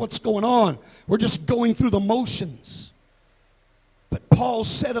attention to what's going on. We're just going through the motions. But Paul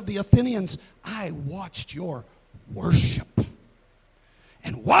said of the Athenians, I watched your worship.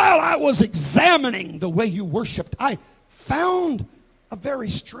 And while I was examining the way you worshiped, I found a very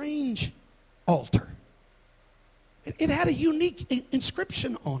strange altar. It had a unique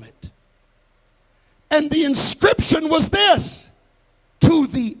inscription on it. And the inscription was this: to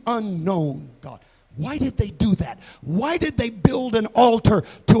the unknown God. Why did they do that? Why did they build an altar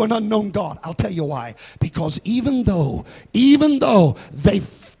to an unknown God? I'll tell you why. Because even though they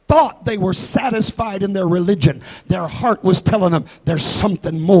thought they were satisfied in their religion, their heart was telling them there's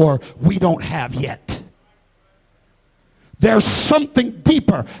something more we don't have yet. There's something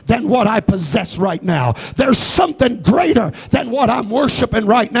deeper than what I possess right now. There's something greater than what I'm worshiping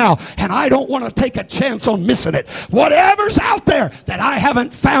right now. And I don't want to take a chance on missing it. Whatever's out there that I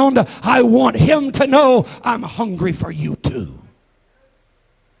haven't found, I want him to know I'm hungry for you too.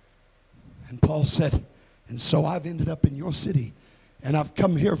 And Paul said, and so I've ended up in your city, and I've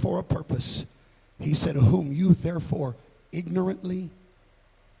come here for a purpose. He said, whom you therefore ignorantly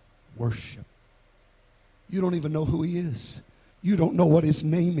worship. You don't even know who he is. You don't know what his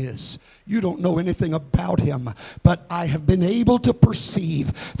name is. You don't know anything about him. But I have been able to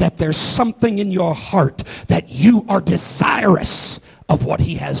perceive that there's something in your heart that you are desirous of what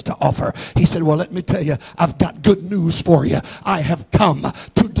he has to offer. He said, well, let me tell you, I've got good news for you. I have come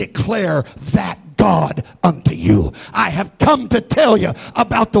to declare that God unto you. I have come to tell you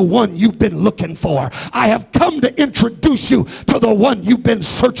about the one you've been looking for. I have come to introduce you to the one you've been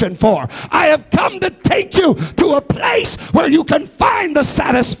searching for. I have come to take you to a place where you can find the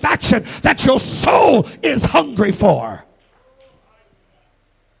satisfaction that your soul is hungry for.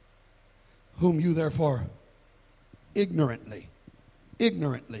 Whom you therefore ignorantly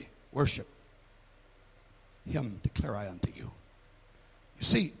worship. him declare I unto you. You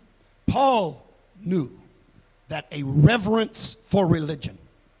see, Paul knew that a reverence for religion,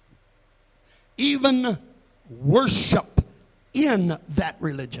 even worship in that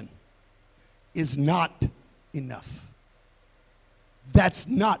religion, is not enough. That's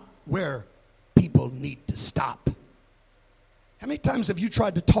not where people need to stop. How many times have you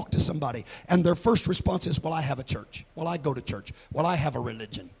tried to talk to somebody and their first response is, well, I have a church. Well, I go to church. Well, I have a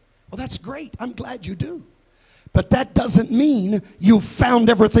religion. Well, that's great. I'm glad you do. But that doesn't mean you've found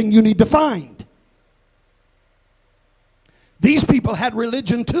everything you need to find. These people had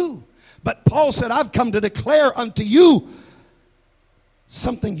religion too. But Paul said, I've come to declare unto you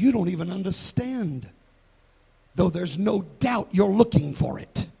something you don't even understand, though there's no doubt you're looking for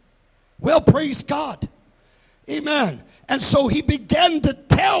it. Well, praise God. Amen. And so he began to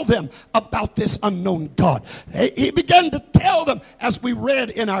tell them about this unknown God. He began to tell them, as we read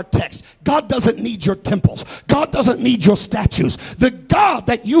in our text, God doesn't need your temples. God doesn't need your statues. The God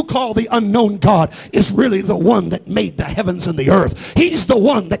that you call the unknown God is really the one that made the heavens and the earth. He's the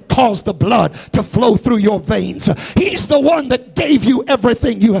one that caused the blood to flow through your veins. He's the one that gave you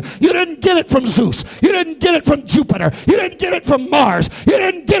everything you have. You didn't get it from Zeus. You didn't get it from Jupiter. You didn't get it from Mars. You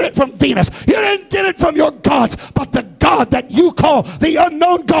didn't get it from Venus. You didn't get it from your gods. But the God that you call the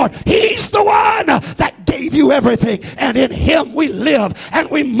unknown God, he's the one that gave you everything. And in him we live and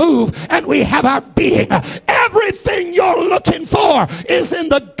we move and we have our being. Everything you're looking for is in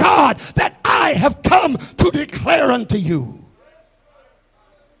the God that I have come to declare unto you.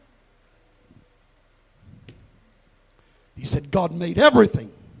 He said, God made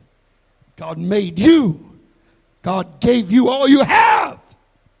everything. God made you. God gave you all you have.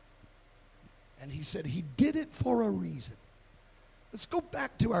 And he said he did it for a reason. Let's go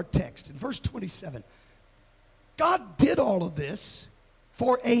back to our text in verse 27. God did all of this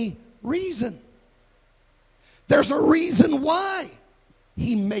for a reason. There's a reason why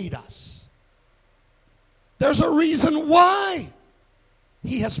he made us. There's a reason why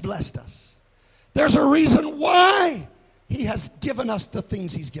he has blessed us. There's a reason why he has given us the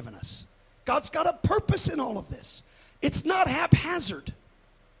things he's given us. God's got a purpose in all of this. It's not haphazard.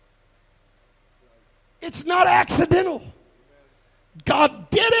 It's not accidental. God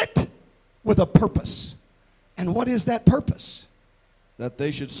did it with a purpose. And what is that purpose? That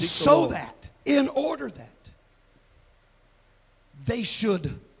they should seek the So Lord. that, in order that, they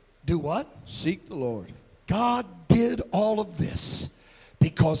should do what? Seek the Lord. God did all of this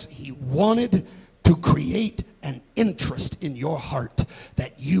because he wanted to create an interest in your heart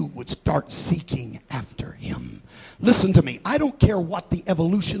that you would start seeking after him. Listen to me. I don't care what the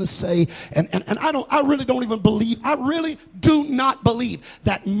evolutionists say, and I really do not believe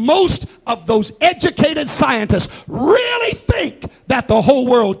that most of those educated scientists really think that the whole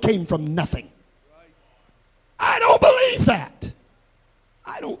world came from nothing. I don't believe that.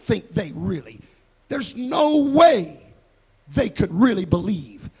 I don't think they really. There's no way they could really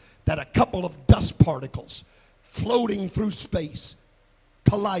believe that a couple of dust particles floating through space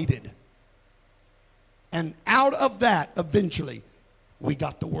collided. And out of that, eventually, we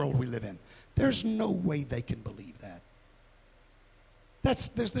got the world we live in. There's no way they can believe that.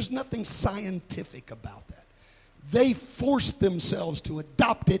 There's nothing scientific about that. They force themselves to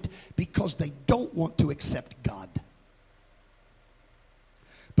adopt it because they don't want to accept God.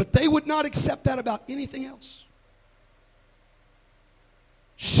 But they would not accept that about anything else.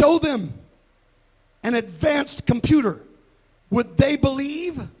 Show them an advanced computer. Would they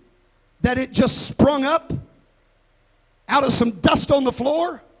believe that it just sprung up out of some dust on the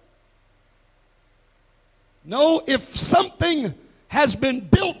floor? No, if something has been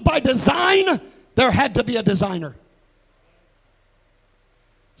built by design, there had to be a designer.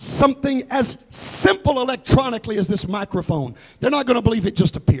 Something as simple electronically as this microphone, they're not going to believe it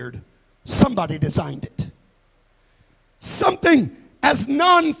just appeared. Somebody designed it. Something as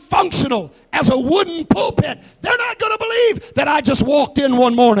non-functional as a wooden pulpit, they're not going to believe that I just walked in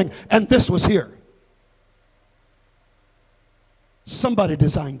one morning and this was here. Somebody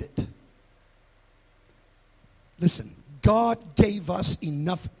designed it. Listen, God gave us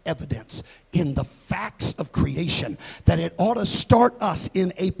enough evidence in the facts of creation that it ought to start us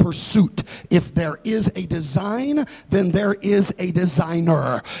in a pursuit. If there is a design, then there is a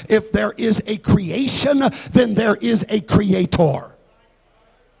designer. If there is a creation, then there is a creator.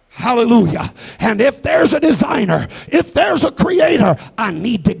 Hallelujah. And if there's a designer, if there's a creator, I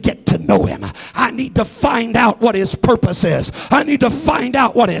need to get to know him. I need to find out what his purpose is. I need to find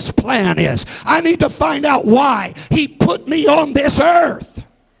out what his plan is. I need to find out why he put me on this earth.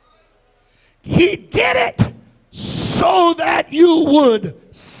 He did it so that you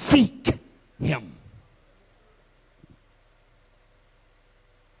would seek him.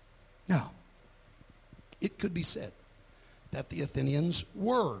 it could be said that the Athenians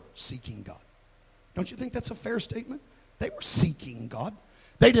were seeking God. Don't you think that's a fair statement? They were seeking God.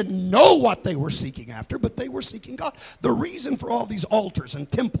 They didn't know what they were seeking after, but they were seeking God. The reason for all these altars and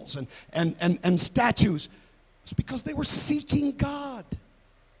temples and statues was because they were seeking God.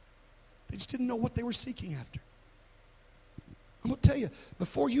 They just didn't know what they were seeking after. I'm going to tell you,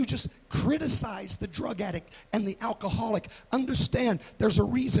 before you just criticize the drug addict and the alcoholic, understand there's a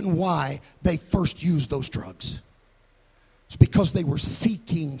reason why they first used those drugs. It's because they were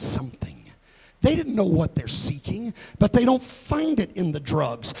seeking something. They didn't know what they're seeking, but they don't find it in the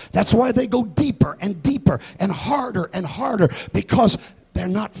drugs. That's why they go deeper and deeper and harder, because they're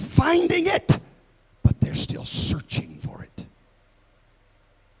not finding it, but they're still searching for it.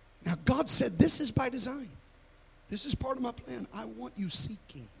 Now, God said this is by design. This is part of my plan. I want you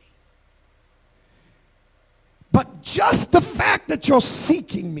seeking me. But just the fact that you're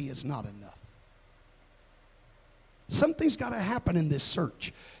seeking me is not enough. Something's got to happen in this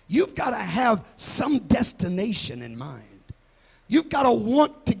search. You've got to have some destination in mind. You've got to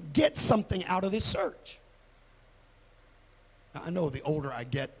want to get something out of this search. Now, I know the older I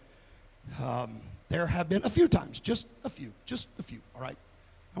get, there have been a few times, just a few, all right?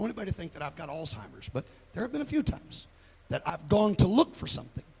 I don't want anybody to think that I've got Alzheimer's, but there have been a few times that I've gone to look for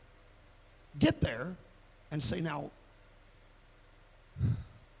something, get there, and say, now,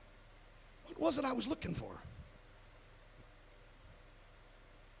 what was it I was looking for?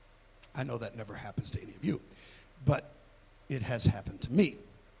 I know that never happens to any of you, but it has happened to me.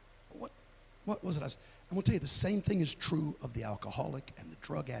 What was it? I'm going to tell you, the same thing is true of the alcoholic and the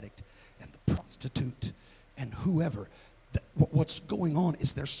drug addict and the prostitute and whoever. What's going on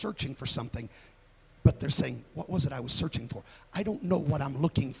is they're searching for something, but they're saying, what was it I was searching for? I don't know what I'm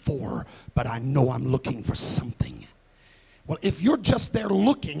looking for, but I know I'm looking for something. Well, if you're just there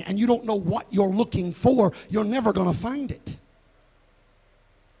looking and you don't know what you're looking for, you're never going to find it.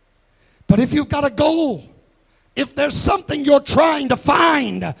 But if you've got a goal, if there's something you're trying to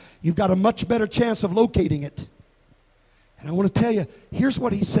find, you've got a much better chance of locating it. And I want to tell you, here's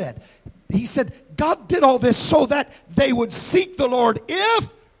what he said. He said, God did all this so that they would seek the Lord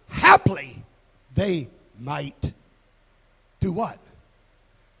if haply they might do what?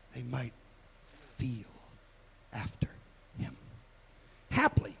 They might feel after him.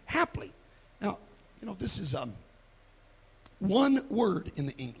 Happily. Now, this is one word in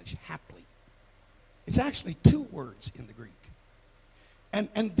the English, happily. It's actually two words in the Greek.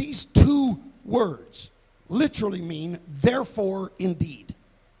 And these two words literally mean therefore indeed.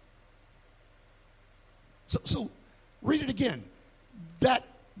 So read it again. That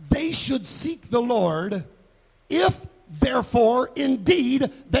they should seek the Lord if therefore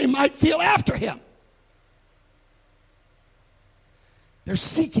indeed they might feel after him. They're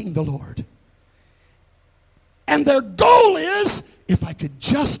seeking the Lord. And their goal is, if I could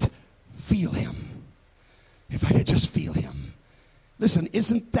just feel him. If I could just feel him. Listen,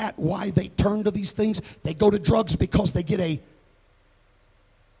 isn't that why they turn to these things? They go to drugs because they get a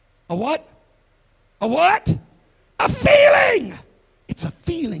what? A what? A feeling. It's a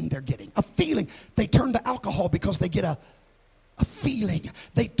feeling they're getting. A feeling. They turn to alcohol because they get a feeling.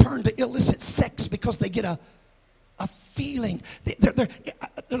 They turn to illicit sex because they get a feeling.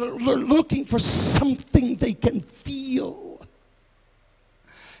 They're looking for something they can feel.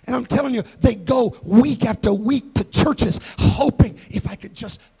 And I'm telling you, they go week after week to churches hoping, if I could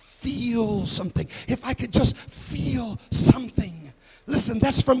just feel something. If I could just feel something. Listen,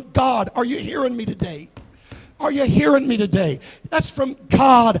 that's from God. Are you hearing me today? Are you hearing me today? That's from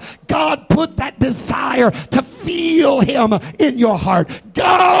God. God put that desire to feel him in your heart.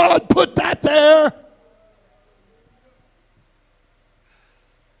 God put that there.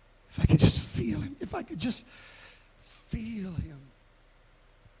 If I could just feel him. If I could just feel him.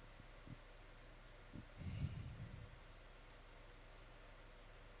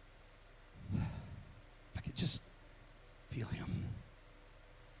 If I could just feel him.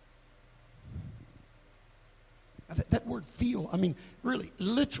 Now that word feel, I mean, really,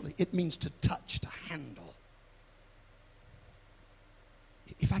 literally, it means to touch, to handle.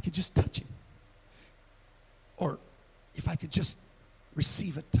 If I could just touch him. Or if I could just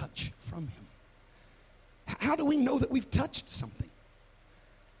receive a touch from him. How do we know that we've touched something?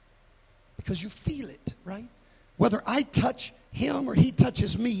 Because you feel it, right? Whether I touch him or he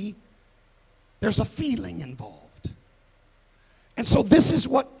touches me, there's a feeling involved. And so this is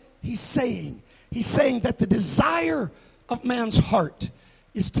what he's saying. He's saying that the desire of man's heart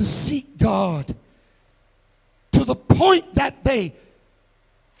is to seek God to the point that they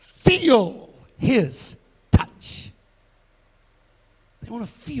feel his touch. They They want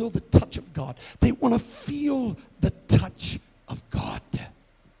to feel the touch of God. They want to feel the touch of God.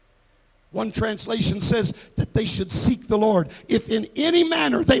 One translation says that they should seek the Lord if in any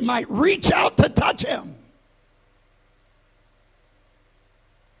manner they might reach out to touch him.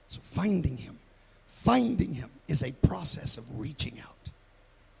 So finding him is a process of reaching out.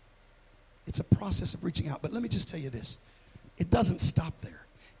 It's a process of reaching out. But let me just tell you this. It doesn't stop there.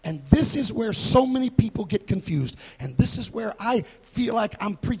 And this is where so many people get confused. And this is where I feel like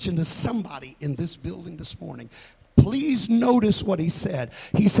I'm preaching to somebody in this building this morning. Please notice what he said.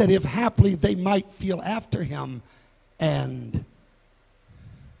 He said, if haply they might feel after him and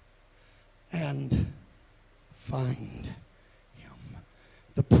find him.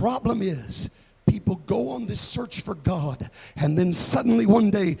 The problem is, people go on this search for God, and then suddenly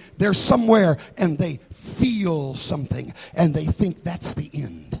one day they're somewhere and they feel something and they think that's the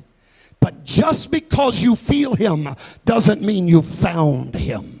end. But just because you feel him doesn't mean you found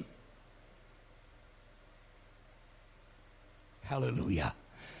him. Hallelujah.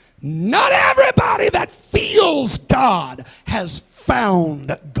 Not everybody that feels God has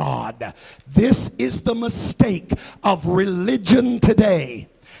found God. This is the mistake of religion today.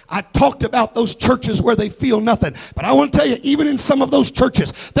 I talked about those churches where they feel nothing. But I want to tell you, even in some of those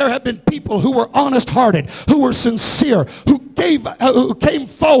churches, there have been people who were honest-hearted, who were sincere, who came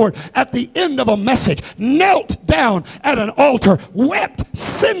forward at the end of a message, knelt down at an altar, wept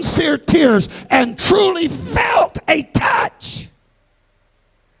sincere tears, and truly felt a touch.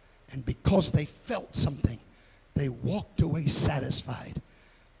 And because they felt something, they walked away satisfied,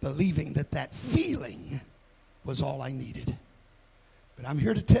 believing that that feeling was all I needed. But I'm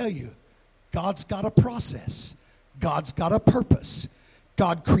here to tell you, God's got a process. God's got a purpose.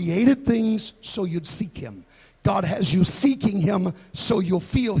 God created things so you'd seek him. God has you seeking him so you'll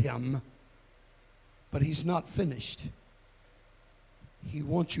feel him. But he's not finished. He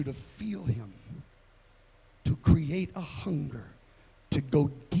wants you to feel him, to create a hunger, to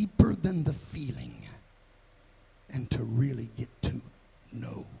go deeper than the feeling, and to really get to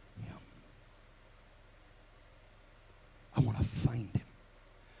know him. I want to find him.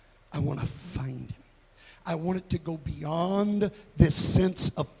 I want to find him. I want it to go beyond this sense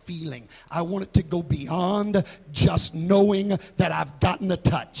of feeling. I want it to go beyond just knowing that I've gotten a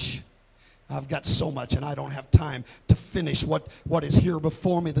touch. I've got so much, and I don't have time to finish what is here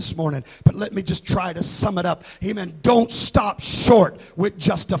before me this morning. But let me just try to sum it up. Amen. Don't stop short with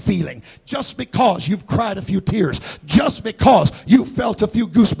just a feeling. Just because you've cried a few tears, just because you felt a few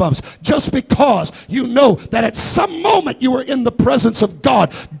goosebumps, just because you know that at some moment you were in the presence of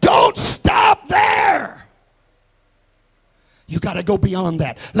God, don't stop there. You got to go beyond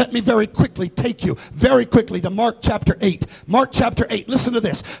that. Let me very quickly take you to Mark chapter 8. Mark chapter 8. Listen to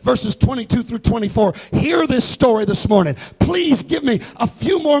this. Verses 22 through 24. Hear this story this morning. Please give me a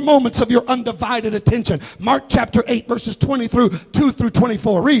few more moments of your undivided attention. Mark chapter 8, verses 22 through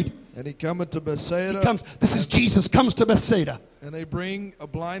 24. Read. And he cometh to Bethsaida. This is Jesus comes to Bethsaida. And they bring a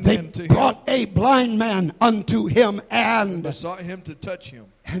blind man to him. They brought a blind man unto him and besought him to touch him.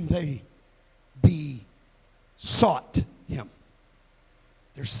 And they besought him.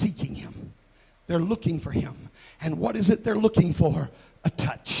 They're seeking him. They're looking for him. And what is it they're looking for? A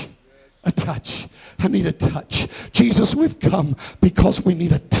touch. A touch. I need a touch. Jesus, we've come because we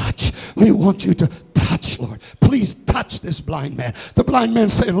need a touch. We want you to touch, Lord. Please touch this blind man. The blind man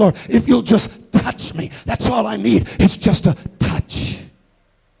said, Lord, if you'll just touch me, that's all I need. It's just a touch.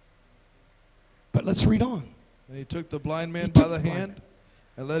 But let's read on. And he took the blind man by the hand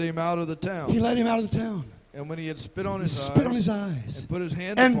and led him out of the town. He led him out of the town. And when he had spit on his eyes and put his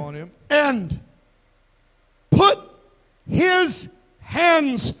hands upon him. And put his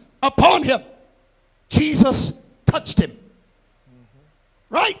hands upon him. Jesus touched him.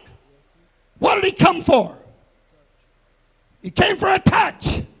 Right? What did he come for? He came for a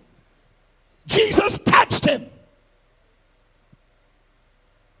touch. Jesus touched him.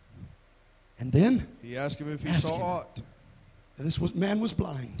 And then he asked him if he saw aught. This man was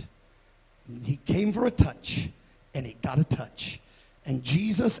blind. He came for a touch, and he got a touch. And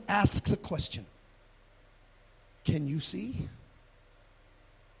Jesus asks a question. Can you see?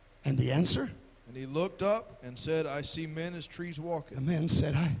 And the answer? And he looked up and said, I see men as trees walking. The man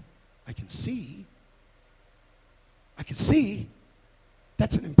said, I can see. I can see.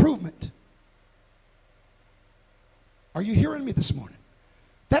 That's an improvement. Are you hearing me this morning?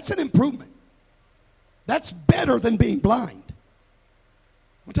 That's an improvement. That's better than being blind.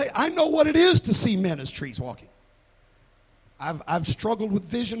 I'll tell you, I know what it is to see men as trees walking. I've struggled with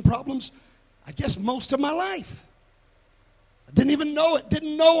vision problems, I guess, most of my life. I didn't even know it.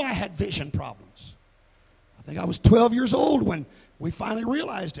 Didn't know I had vision problems. I think I was 12 years old when we finally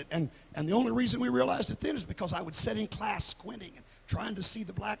realized it. And the only reason we realized it then is because I would sit in class squinting and trying to see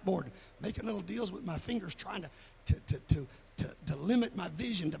the blackboard, making little deals with my fingers, trying to limit my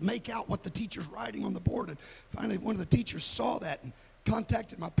vision, to make out what the teacher's writing on the board. And finally, one of the teachers saw that and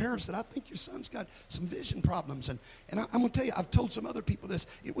contacted my parents and said, I think your son's got some vision problems. And I'm going to tell you, I've told some other people this.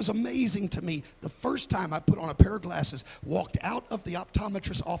 It was amazing to me the first time I put on a pair of glasses, walked out of the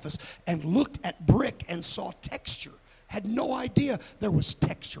optometrist's office and looked at brick and saw texture. Had no idea there was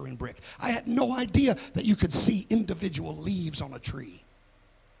texture in brick. I had no idea that you could see individual leaves on a tree.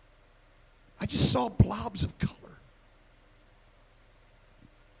 I just saw blobs of color.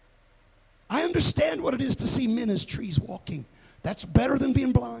 I understand what it is to see men as trees walking. That's better than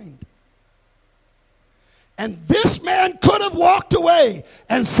being blind. And this man could have walked away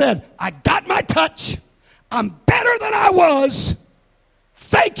and said, I got my touch. I'm better than I was.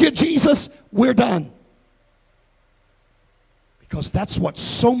 Thank you, Jesus. We're done. Because that's what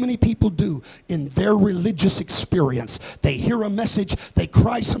so many people do in their religious experience. They hear a message, they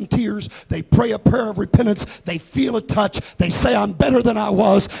cry some tears, they pray a prayer of repentance, they feel a touch, they say, I'm better than I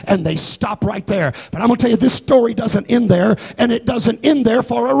was, and they stop right there. But I'm going to tell you, this story doesn't end there, and it doesn't end there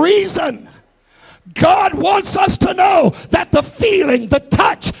for a reason. God wants us to know that the feeling, the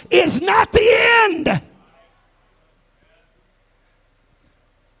touch, is not the end.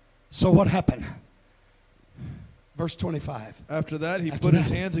 So what happened? Verse 25. After that, he put his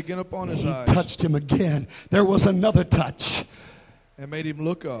hands again upon his eyes. He touched him again. There was another touch. And made him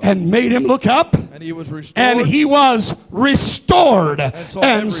look up. And made him look up. And he was restored. And he was restored.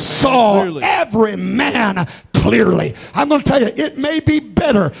 And saw every man clearly. I'm going to tell you, it may be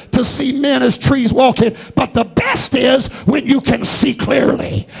better to see men as trees walking, but the best is when you can see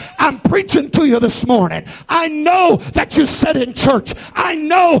clearly. I'm preaching to you this morning. I know that you sit in church. I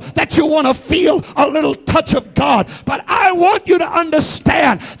know that you want to feel a little touch of God, but I want you to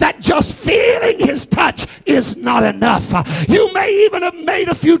understand that just feeling his touch is not enough. You may even have made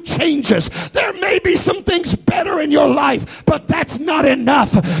a few changes. There may be some things better in your life, but that's not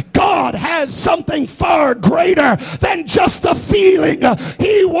enough. God has something far greater than just the feeling.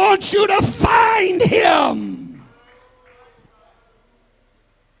 He wants you to find him.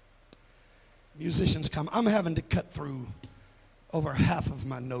 Musicians come. I'm having to cut through over half of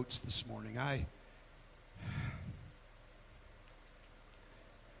my notes this morning. I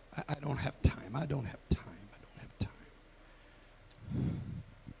don't have time. I don't have time.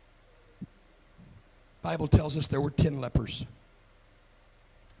 Bible tells us there were 10 lepers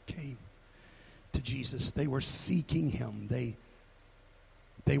came to Jesus. They were seeking him.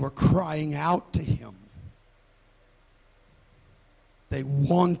 They were crying out to him. They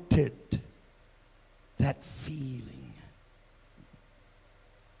wanted that feeling.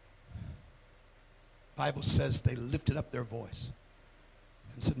 Bible says they lifted up their voice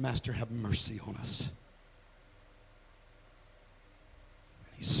and said, Master, have mercy on us.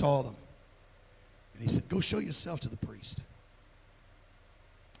 And he saw them. And he said, go show yourself to the priest.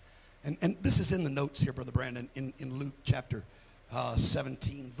 And this is in the notes here, Brother Brandon, in Luke chapter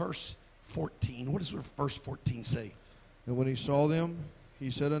 17, verse 14. What does verse 14 say? And when he saw them, he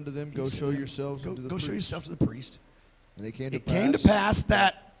said unto them, go show yourselves unto the priest. Go show yourself to the priest. And it came to pass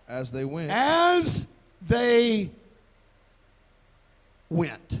that as they went, they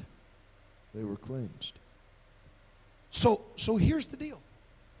were cleansed. So here's the deal.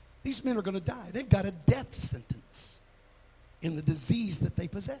 These men are going to die. They've got a death sentence in the disease that they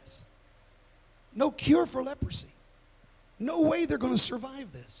possess. No cure for leprosy. No way they're going to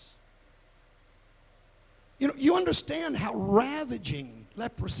survive this. You know, you understand how ravaging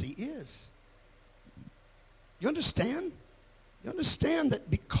leprosy is. You understand? You understand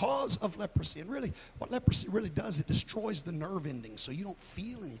that because of leprosy, and really what leprosy really does, it destroys the nerve endings so you don't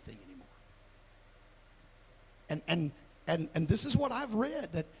feel anything anymore. And this is what I've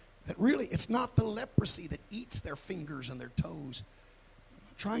read, that really it's not the leprosy that eats their fingers and their toes. I'm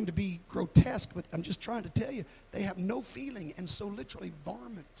not trying to be grotesque, but I'm just trying to tell you, they have no feeling, and so literally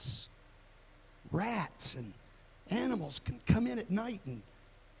varmints, rats, and animals can come in at night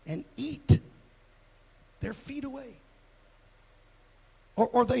and eat their feet away.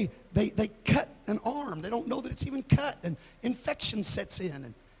 Or they cut an arm. They don't know that it's even cut, and infection sets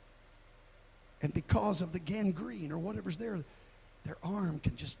in. And because of the gangrene or whatever's there, their arm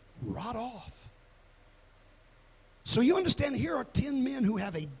can just rot off. So you understand, here are 10 men who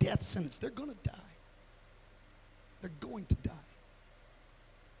have a death sentence. They're going to die. They're going to die.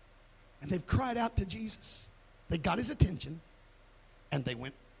 And they've cried out to Jesus. They got his attention, and they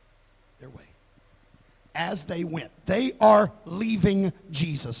went their way. As they went, they are leaving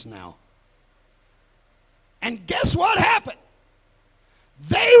Jesus now. And guess what happened?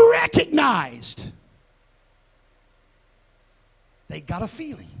 They recognized. They got a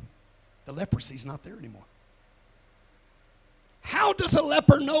feeling. The leprosy's not there anymore. How does a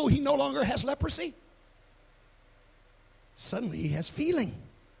leper know he no longer has leprosy? Suddenly he has feeling.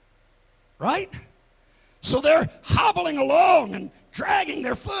 Right? So they're hobbling along and dragging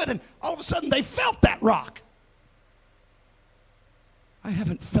their foot, and all of a sudden they felt that rock. I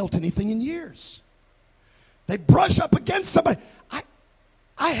haven't felt anything in years. They brush up against somebody.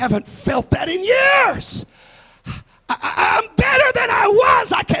 I haven't felt that in years. I'm better than I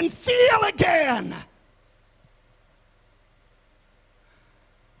was. I can feel again.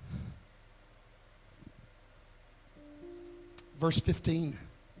 Verse 15.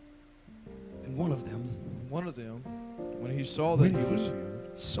 And one of them, when he saw that he was healed,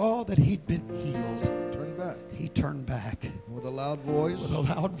 saw that he'd been healed, turned back. He turned back. With a loud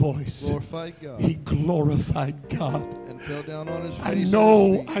voice, glorified God. He glorified God. And fell down on his face.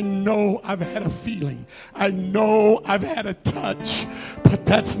 I know I've had a feeling. I know I've had a touch. But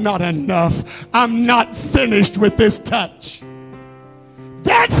that's not enough. I'm not finished with this touch.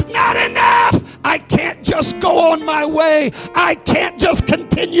 That's not enough. I can't just go on my way. I can't just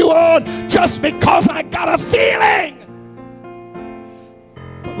continue on just because I got a feeling.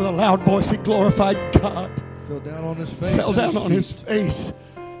 But with a loud voice, he glorified God. Fell down on his face.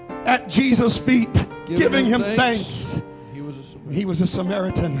 At Jesus' feet, giving him thanks. He was a Samaritan. He was a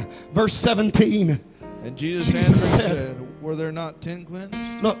Samaritan. Verse 17. And Jesus answered and said, were there not 10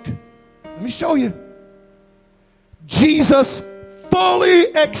 cleansed? Look, let me show you. Jesus fully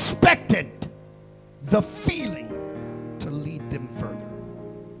expected the feeling to lead them further.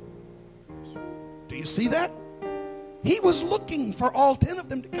 Do you see that? He was looking for all 10 of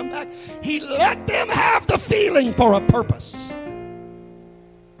them to come back. He let them have the feeling for a purpose.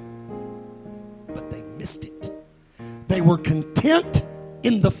 But they missed it. They were content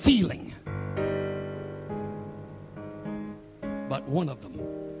in the feeling. But one of them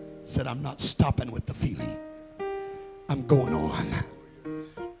said, I'm not stopping with the feeling. I'm going on.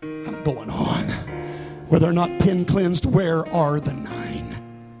 I'm going on. Were there not 10 cleansed? Where are the 9?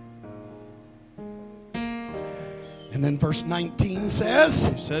 And then verse 19 says,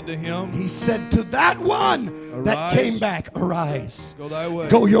 he said to him, he said to that one that came back, arise, go thy way,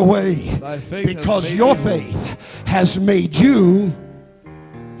 go your way, thy faith because your faith has made you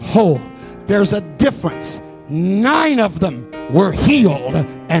whole. There's a difference. 9 of them were healed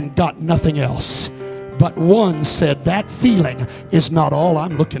and got nothing else. But one said, that feeling is not all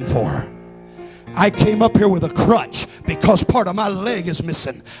I'm looking for. I came up here with a crutch because part of my leg is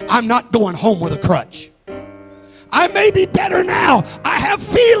missing. I'm not going home with a crutch. I may be better now. I have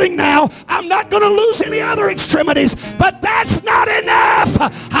feeling now. I'm not going to lose any other extremities, but that's not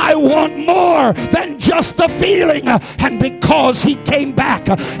enough. I want more than just the feeling. And because he came back,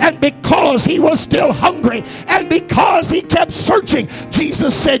 and because he was still hungry, and because he kept searching,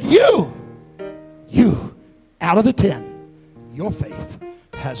 Jesus said, you, out of the 10, your faith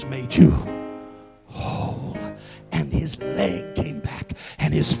has made you whole. And his leg came back,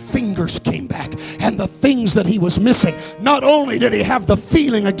 and his fingers came back, and the things that he was missing. Not only did he have the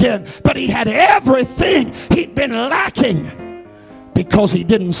feeling again, but he had everything he'd been lacking because he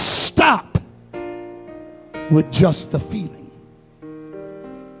didn't stop with just the feeling.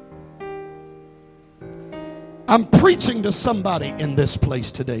 I'm preaching to somebody in this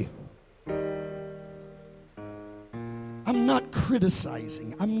place today. I'm not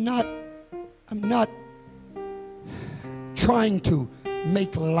criticizing. I'm not trying to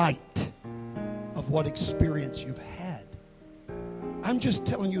make light of what experience you've had. I'm just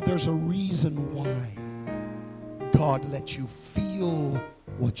telling you there's a reason why God lets you feel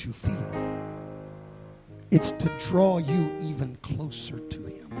what you feel. It's to draw you even closer to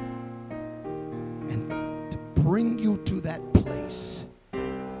him and to bring you to that place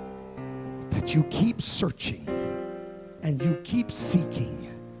that you keep searching and you keep seeking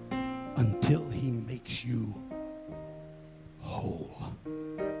until he makes you whole.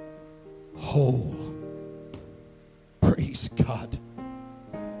 Whole. Praise God.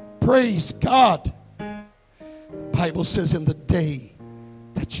 Praise God. The Bible says, in the day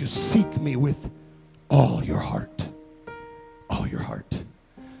that you seek me with all your heart, all your heart,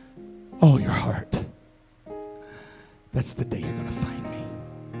 all your heart, that's the day you're going to find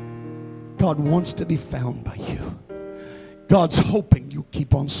me. God wants to be found by you. God's hoping you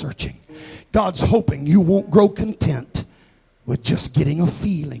keep on searching. God's hoping you won't grow content with just getting a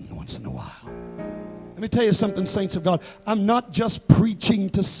feeling once in a while. Let Let me tell you something, saints of God. I'm not just preaching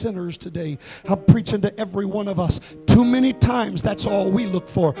to sinners today. I'm preaching to every one of us. Too many times, that's all we look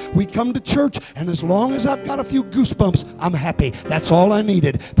for. We come to church, and as long as I've got a few goosebumps, I'm happy. That's all I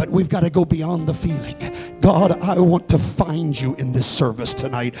needed. But we've got to go beyond the feeling. God, I want to find you in this service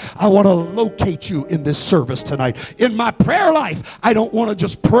tonight. I want to locate you in this service tonight. In my prayer life, I don't want to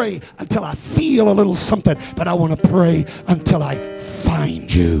just pray until I feel a little something, but I want to pray until I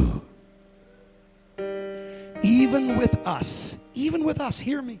find you. Even with us,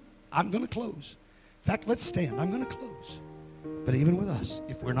 hear me. I'm going to close. In fact, let's stand. I'm going to close. But even with us,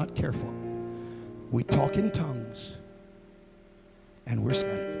 if we're not careful, we talk in tongues and we're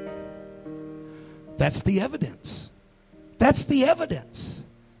satisfied. That's the evidence. That's the evidence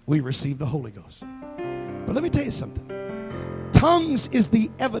we receive the Holy Ghost. But let me tell you something. Tongues is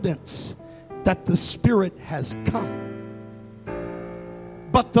the evidence that the Spirit has come.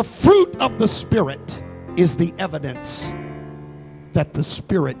 But the fruit of the Spirit is the evidence that the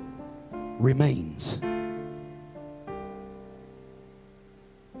Spirit remains.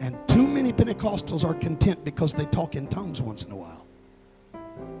 And too many Pentecostals are content because they talk in tongues once in a while.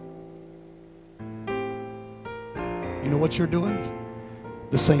 You know what you're doing?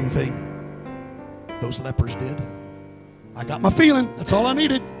 The same thing those lepers did. I got my feeling. That's all I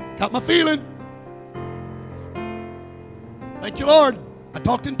needed. Got my feeling. Thank you, Lord. I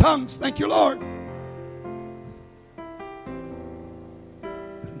talked in tongues. Thank you, Lord.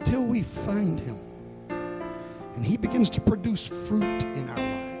 Until we find him and he begins to produce fruit in our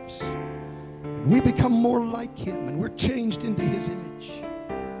lives and we become more like him and we're changed into his image,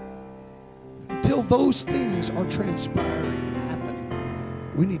 until those things are transpiring and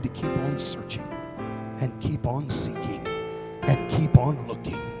happening, we need to keep on searching and keep on seeking and keep on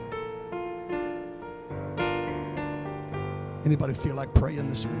looking. Anybody feel like praying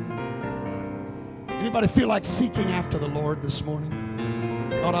this morning? Anybody feel like seeking after the Lord this morning?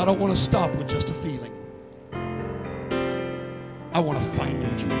 God, I don't want to stop with just a feeling. I want to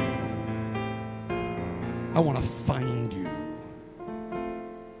find you. I want to find you.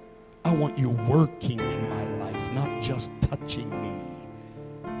 I want you working in my life, not just touching me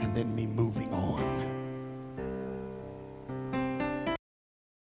and then me moving on.